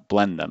it won't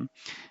blend them.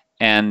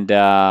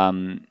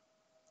 And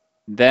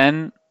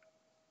then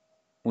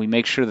we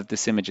make sure that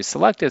this image is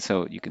selected,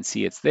 so you can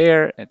see it's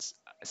there. It's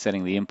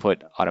setting the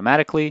input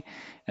automatically.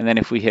 And then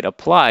if we hit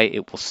apply,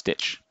 it will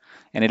stitch.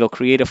 And it'll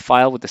create a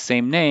file with the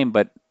same name,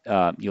 but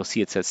you'll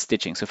see it says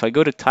stitching. So if I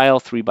go to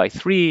tile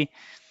 3x3,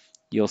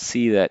 you'll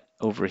see that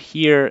over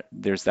here,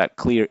 there's that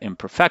clear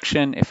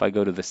imperfection. If I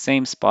go to the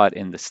same spot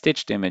in the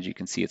stitched image, you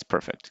can see it's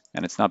perfect.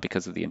 And it's not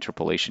because of the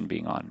interpolation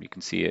being on. You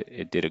can see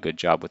it did a good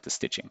job with the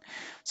stitching.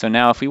 So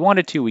now if we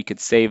wanted to, we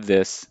could save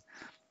this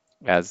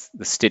as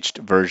the stitched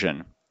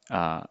version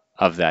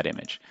of that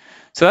image.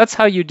 So that's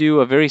how you do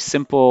a very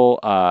simple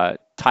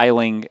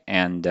tiling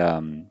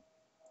and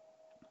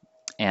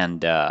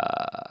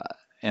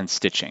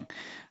stitching.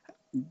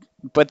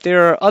 But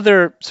there are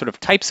other sort of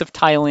types of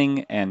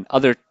tiling and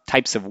other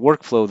types of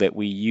workflow that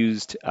we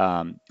used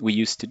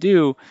to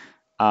do,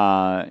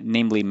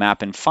 namely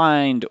map and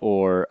find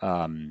or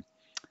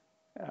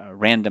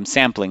random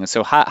sampling. And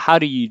so how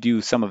do you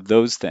do some of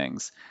those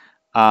things?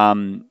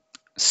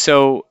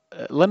 So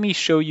let me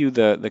show you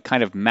the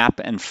kind of map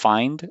and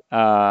find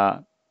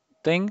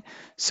thing.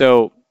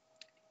 So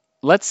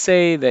let's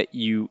say that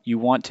you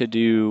want to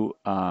do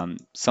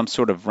some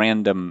sort of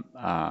random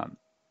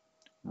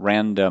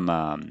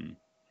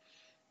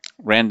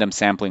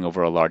sampling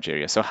over a large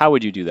area. So how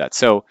would you do that?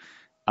 So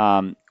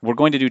we're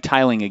going to do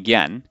tiling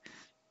again,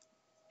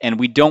 and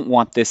we don't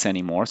want this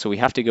anymore. So we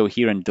have to go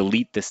here and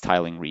delete this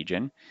tiling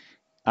region.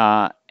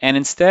 And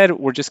instead,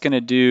 we're just going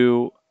to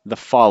do the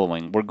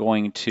following.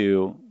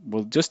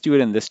 We'll just do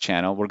it in this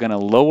channel. We're going to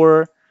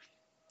lower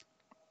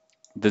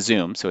the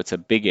zoom, so it's a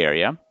big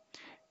area.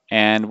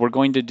 And we're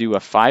going to do a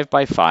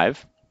 5x5.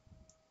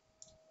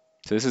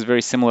 So this is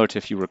very similar to,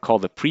 if you recall,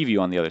 the preview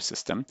on the other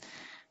system.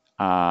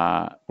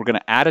 We're going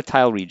to add a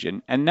tile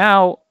region. And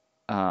now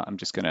I'm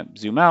just going to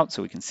zoom out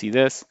so we can see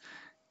this.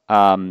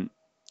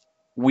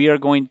 We are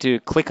going to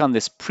click on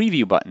this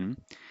preview button,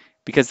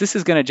 because this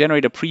is going to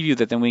generate a preview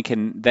that then we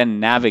can then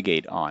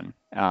navigate on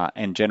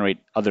and generate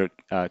other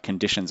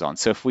conditions on.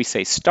 So if we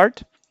say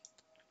start,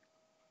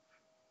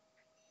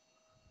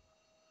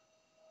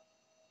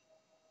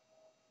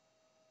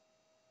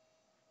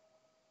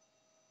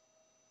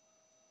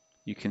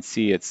 you can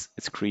see it's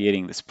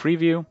creating this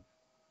preview.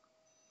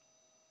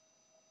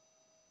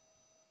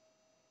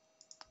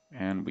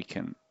 And we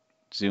can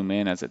zoom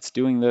in as it's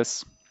doing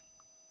this.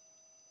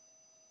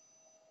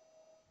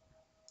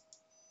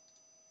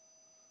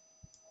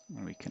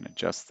 And we can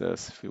adjust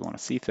this if we want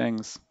to see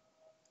things.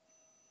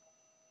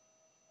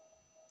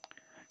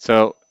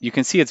 So you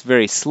can see it's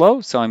very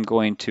slow, so I'm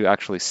going to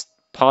actually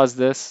pause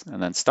this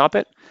and then stop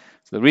it.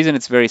 So the reason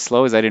it's very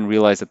slow is I didn't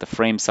realize that the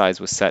frame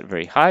size was set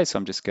very high, so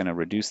I'm just going to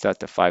reduce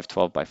that to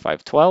 512 by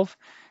 512.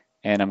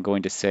 And I'm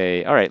going to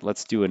say, all right,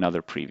 let's do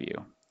another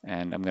preview.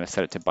 And I'm going to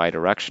set it to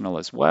bidirectional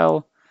as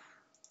well.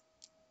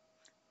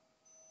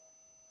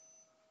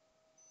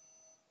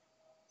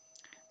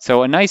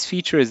 So a nice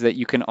feature is that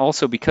you can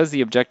also, because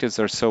the objectives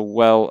are so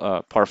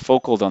well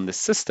parfocaled on the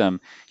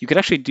system, you could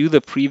actually do the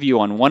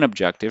preview on one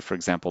objective, for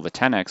example, the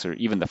 10x or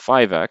even the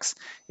 5x,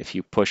 if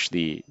you push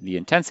the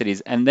intensities,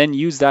 and then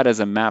use that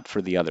as a map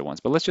for the other ones.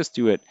 But let's just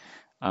do it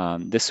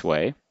this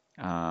way,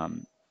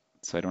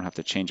 so I don't have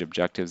to change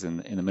objectives in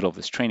the middle of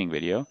this training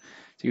video. So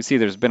you can see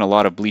there's been a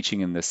lot of bleaching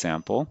in this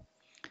sample.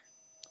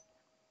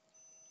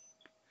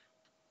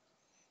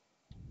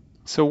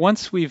 So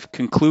once we've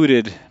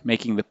concluded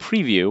making the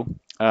preview,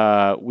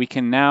 we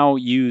can now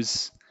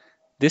use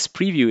this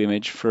preview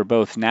image for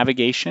both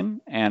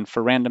navigation and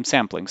for random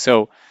sampling.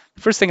 So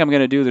the first thing I'm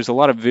going to do, there's a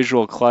lot of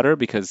visual clutter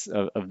because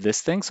of this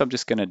thing, so I'm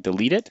just going to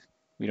delete it.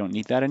 We don't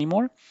need that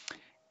anymore.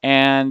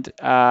 And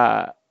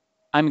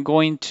I'm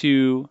going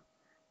to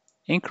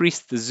increase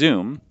the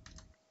zoom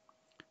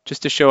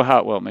just to show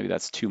how, well, maybe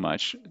that's too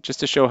much, just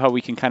to show how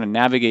we can kind of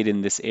navigate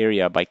in this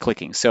area by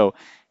clicking. So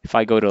if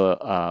I go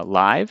to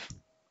live,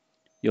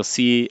 you'll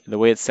see the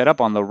way it's set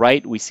up. On the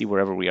right, we see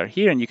wherever we are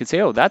here, and you can say,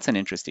 oh, that's an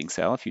interesting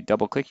cell. If you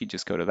double click, you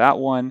just go to that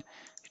one.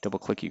 If you double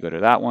click, you go to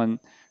that one.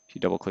 If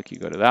you double click, you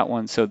go to that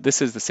one. So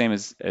this is the same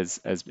as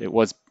it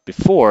was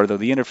before, though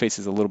the interface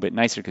is a little bit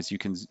nicer because you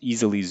can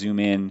easily zoom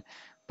in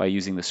by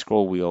using the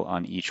scroll wheel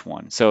on each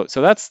one. So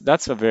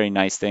that's a very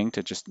nice thing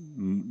to just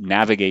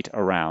navigate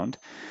around.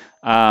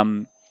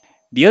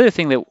 The other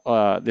thing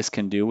that this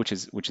can do, which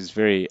is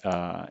very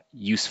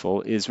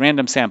useful, is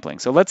random sampling.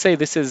 So let's say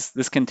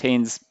this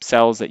contains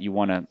cells that you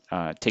want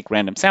to take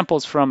random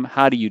samples from.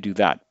 How do you do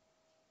that?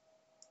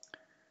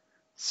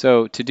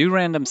 So to do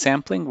random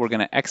sampling, we're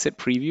going to exit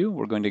preview.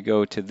 We're going to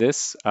go to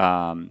this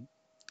to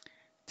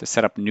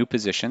set up new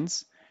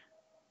positions.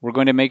 We're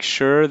going to make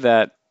sure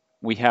that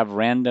we have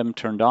random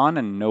turned on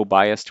and no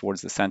bias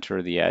towards the center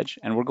of the edge.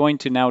 And we're going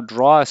to now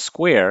draw a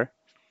square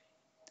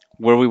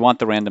where we want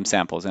the random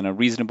samples. And a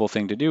reasonable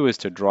thing to do is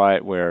to draw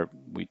it where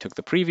we took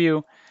the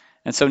preview.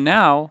 And so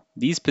now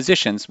these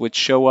positions, which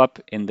show up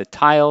in the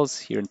tiles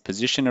here in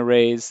position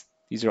arrays,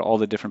 these are all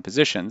the different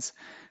positions,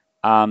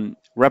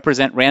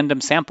 represent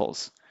random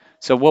samples.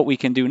 So what we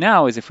can do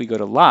now is if we go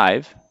to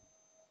live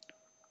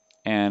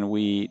and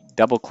we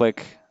double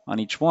click on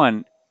each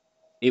one,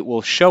 it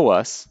will show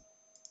us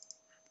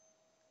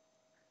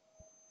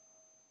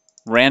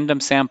random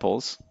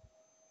samples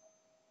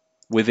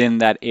within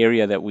that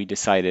area that we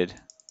decided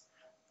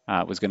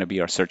was going to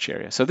be our search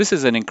area. So this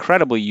is an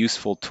incredibly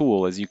useful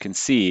tool, as you can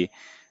see,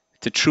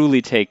 to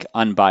truly take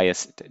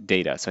unbiased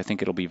data. So I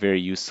think it'll be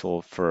very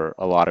useful for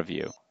a lot of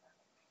you.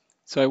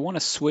 So I want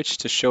to switch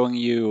to showing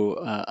you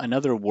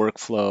another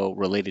workflow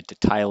related to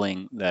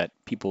tiling that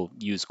people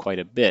use quite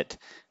a bit,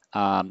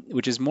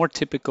 which is more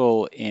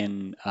typical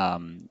in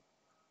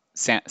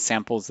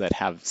samples that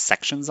have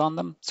sections on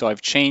them. So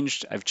I've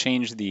changed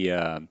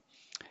the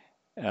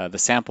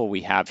sample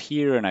we have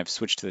here, and I've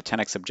switched to the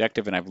 10x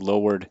objective, and I've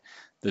lowered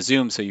the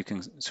zoom so you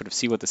can sort of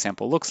see what the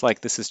sample looks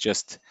like. This is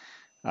just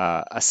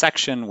a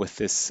section with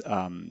this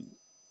kind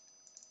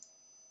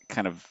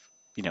of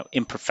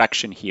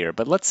imperfection here.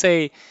 But let's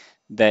say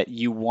that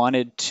you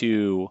wanted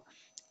to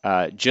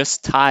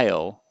just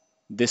tile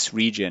this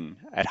region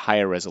at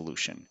higher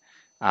resolution.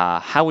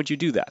 How would you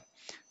do that?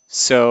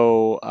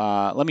 So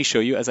let me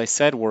show you. As I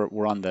said,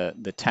 we're on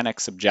the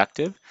 10x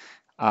objective.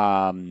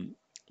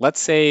 Let's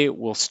say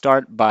we'll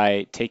start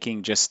by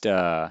taking just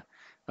a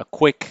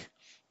quick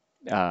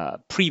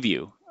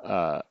preview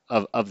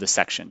of the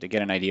section to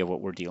get an idea of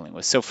what we're dealing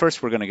with. So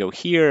first we're going to go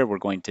here. We're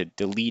going to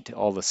delete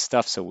all the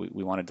stuff. So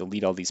we want to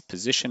delete all these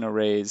position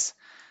arrays.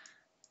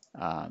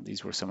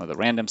 These were some of the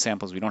random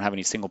samples. We don't have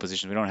any single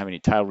positions. We don't have any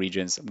tile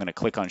regions. I'm going to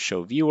click on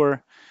Show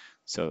Viewer.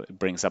 So it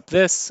brings up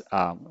this.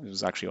 It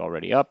was actually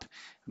already up.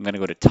 I'm going to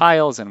go to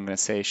Tiles, and I'm going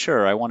to say,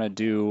 sure, I want to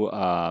do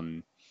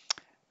a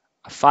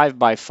 5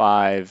 by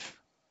 5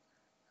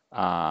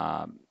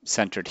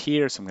 centered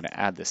here. So I'm going to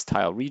add this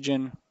tile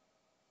region.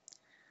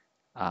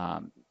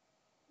 And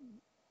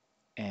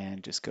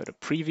just go to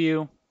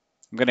Preview.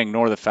 I'm going to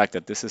ignore the fact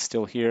that this is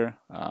still here.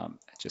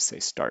 Just say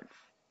Start.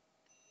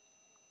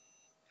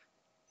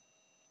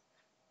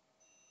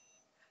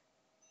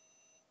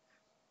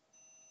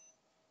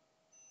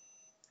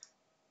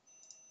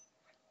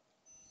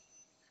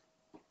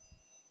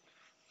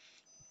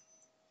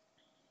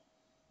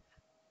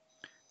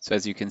 So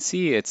as you can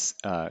see, it's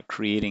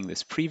creating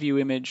this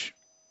preview image.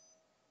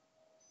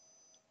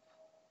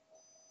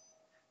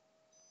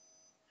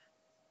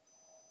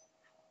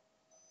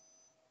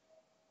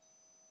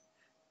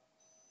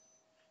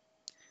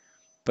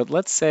 But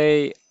let's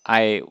say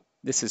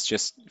this is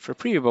just for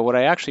preview, but what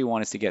I actually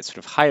want is to get sort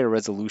of higher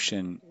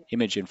resolution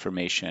image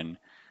information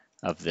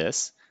of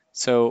this.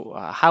 So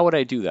how would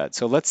I do that?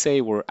 So let's say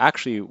we're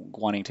actually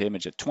wanting to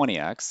image at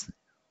 20x.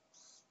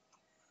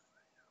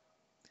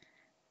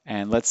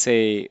 And let's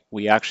say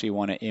we actually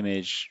want to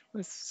image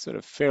with sort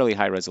of fairly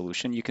high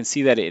resolution. You can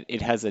see that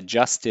it has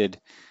adjusted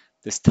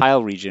this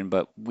tile region,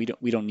 but we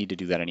don't need to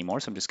do that anymore.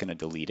 So I'm just going to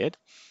delete it.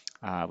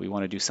 We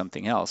want to do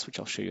something else, which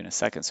I'll show you in a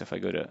second. So if I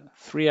go to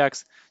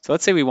 3x, so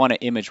let's say we want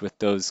to image with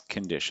those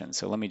conditions.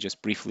 So let me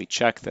just briefly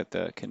check that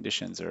the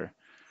conditions are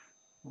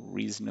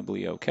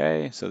reasonably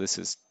okay. So this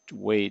is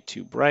way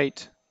too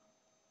bright.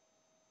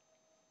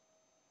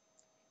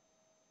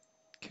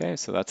 Okay,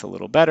 so that's a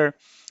little better.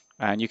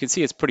 And you can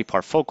see it's pretty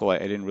parfocal. I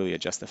didn't really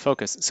adjust the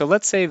focus. So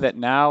let's say that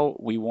now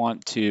we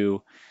want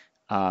to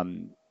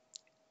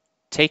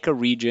take a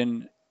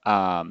region,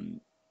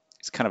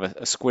 it's kind of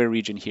a square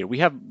region here. We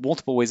have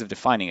multiple ways of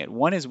defining it.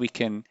 One is we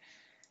can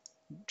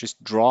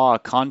just draw a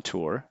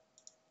contour,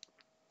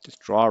 just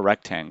draw a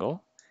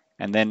rectangle,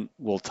 and then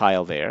we'll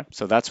tile there.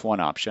 So that's one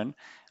option.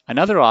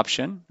 Another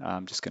option,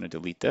 I'm just going to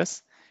delete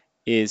this,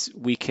 is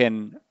we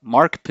can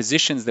mark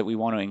positions that we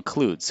want to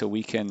include. So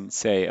we can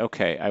say,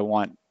 okay, I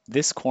want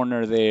this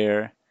corner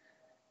there,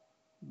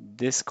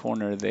 this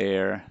corner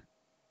there.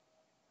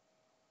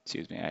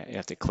 Excuse me, I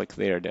have to click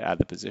there to add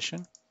the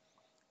position.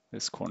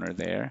 This corner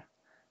there,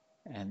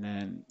 and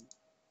then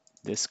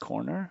this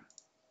corner,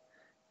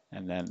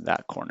 and then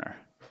that corner.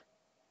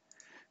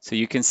 So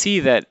you can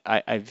see that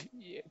I've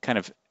kind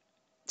of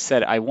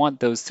said I want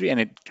those three, and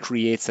it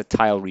creates a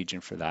tile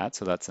region for that.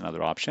 So that's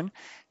another option.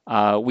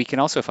 We can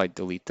also, if I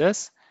delete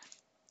this,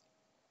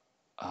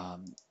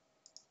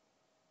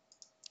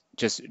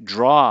 just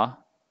draw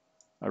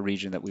a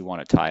region that we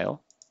want to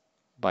tile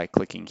by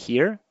clicking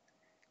here,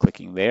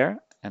 clicking there,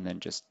 and then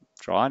just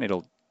draw, and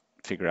it'll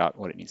figure out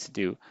what it needs to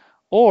do.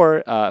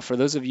 Or for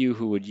those of you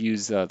who would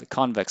use the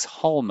convex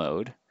hull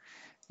mode,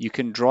 you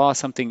can draw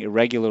something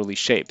irregularly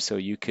shaped. So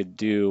you could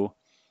do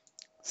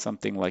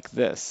something like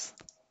this.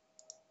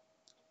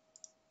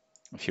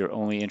 If you're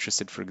only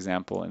interested, for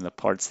example, in the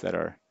parts that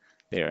are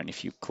there. And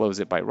if you close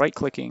it by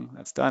right-clicking,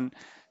 that's done.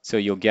 So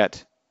you'll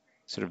get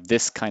sort of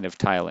this kind of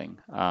tiling,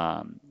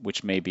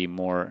 which may be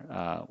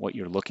more what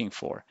you're looking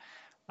for.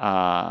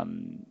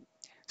 Um,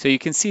 so you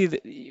can see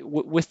that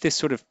with this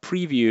sort of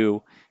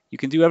preview, you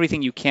can do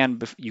everything you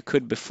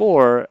could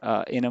before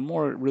in a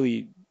more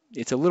really,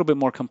 it's a little bit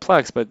more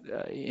complex, but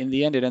in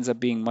the end, it ends up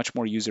being much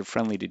more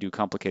user-friendly to do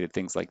complicated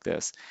things like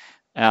this.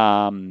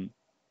 Um,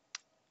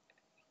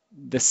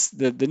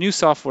 the new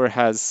software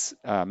has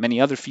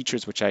many other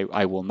features which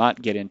I will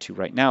not get into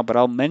right now, but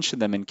I'll mention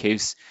them in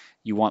case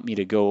you want me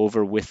to go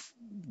over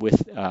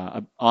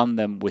on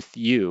them with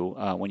you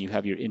when you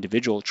have your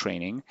individual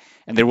training.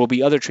 And there will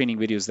be other training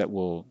videos that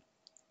will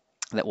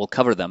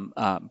cover them.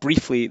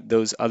 Briefly,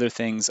 those other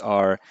things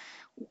are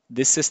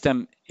this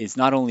system is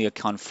not only a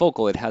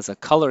confocal, it has a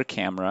color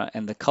camera,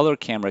 and the color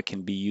camera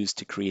can be used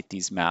to create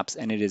these maps,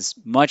 and it is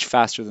much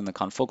faster than the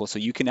confocal. So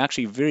you can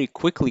actually very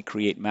quickly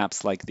create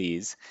maps like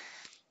these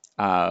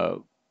uh,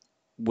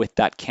 with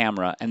that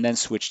camera and then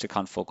switch to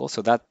confocal.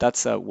 So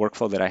that's a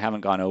workflow that I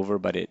haven't gone over,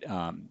 but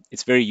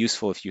it's very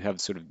useful if you have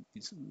sort of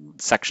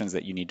sections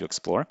that you need to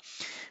explore.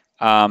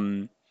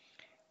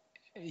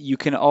 You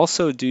can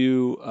also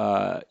do,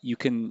 you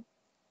can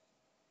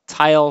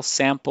tile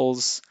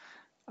samples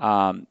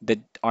that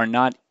are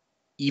not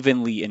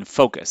evenly in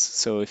focus.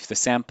 So if the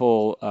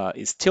sample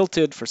is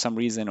tilted for some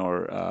reason,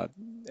 or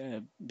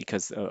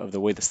because of the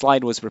way the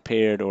slide was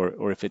prepared,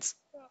 or if it's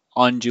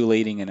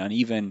undulating and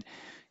uneven,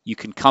 you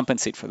can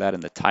compensate for that in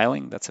the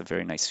tiling. That's a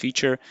very nice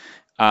feature.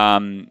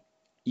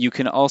 You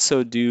can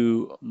also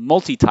do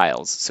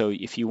multi-tiles. So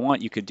if you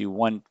want, you could do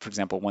one, for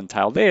example, one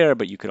tile there,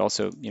 but you could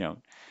also,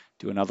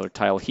 do another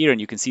tile here, and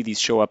you can see these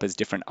show up as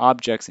different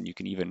objects, and you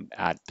can even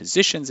add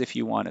positions if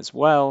you want as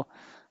well.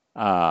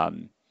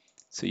 Um,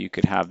 so you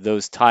could have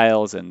those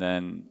tiles and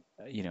then,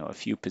 a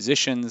few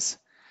positions,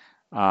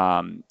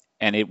 and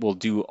it will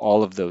do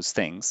all of those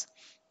things.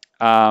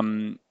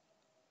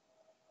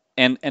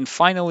 And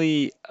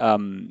finally,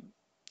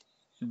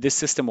 this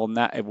system will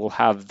not, it will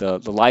have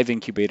the live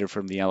incubator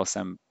from the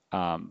LSM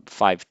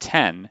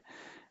 510.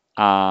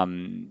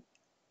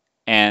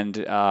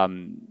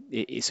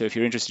 So if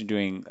you're interested in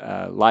doing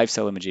live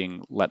cell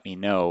imaging, let me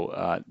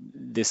know.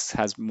 This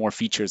has more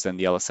features than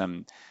the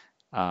LSM,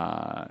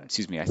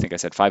 excuse me, I think I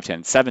said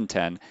 510.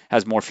 710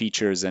 has more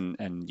features,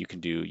 and you can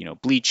do,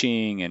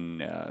 bleaching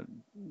and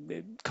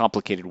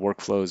complicated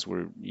workflows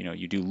where,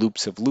 you do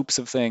loops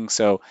of things.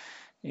 So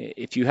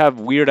if you have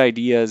weird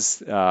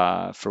ideas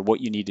for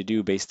what you need to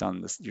do based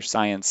on your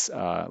science,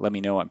 let me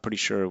know. I'm pretty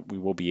sure we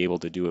will be able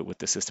to do it with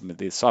the system.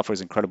 The software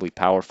is incredibly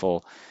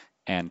powerful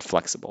and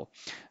flexible.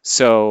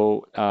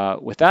 So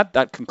with that,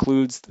 that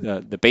concludes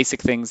the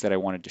basic things that I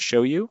wanted to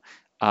show you.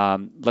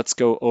 Let's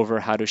go over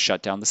how to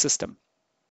shut down the system.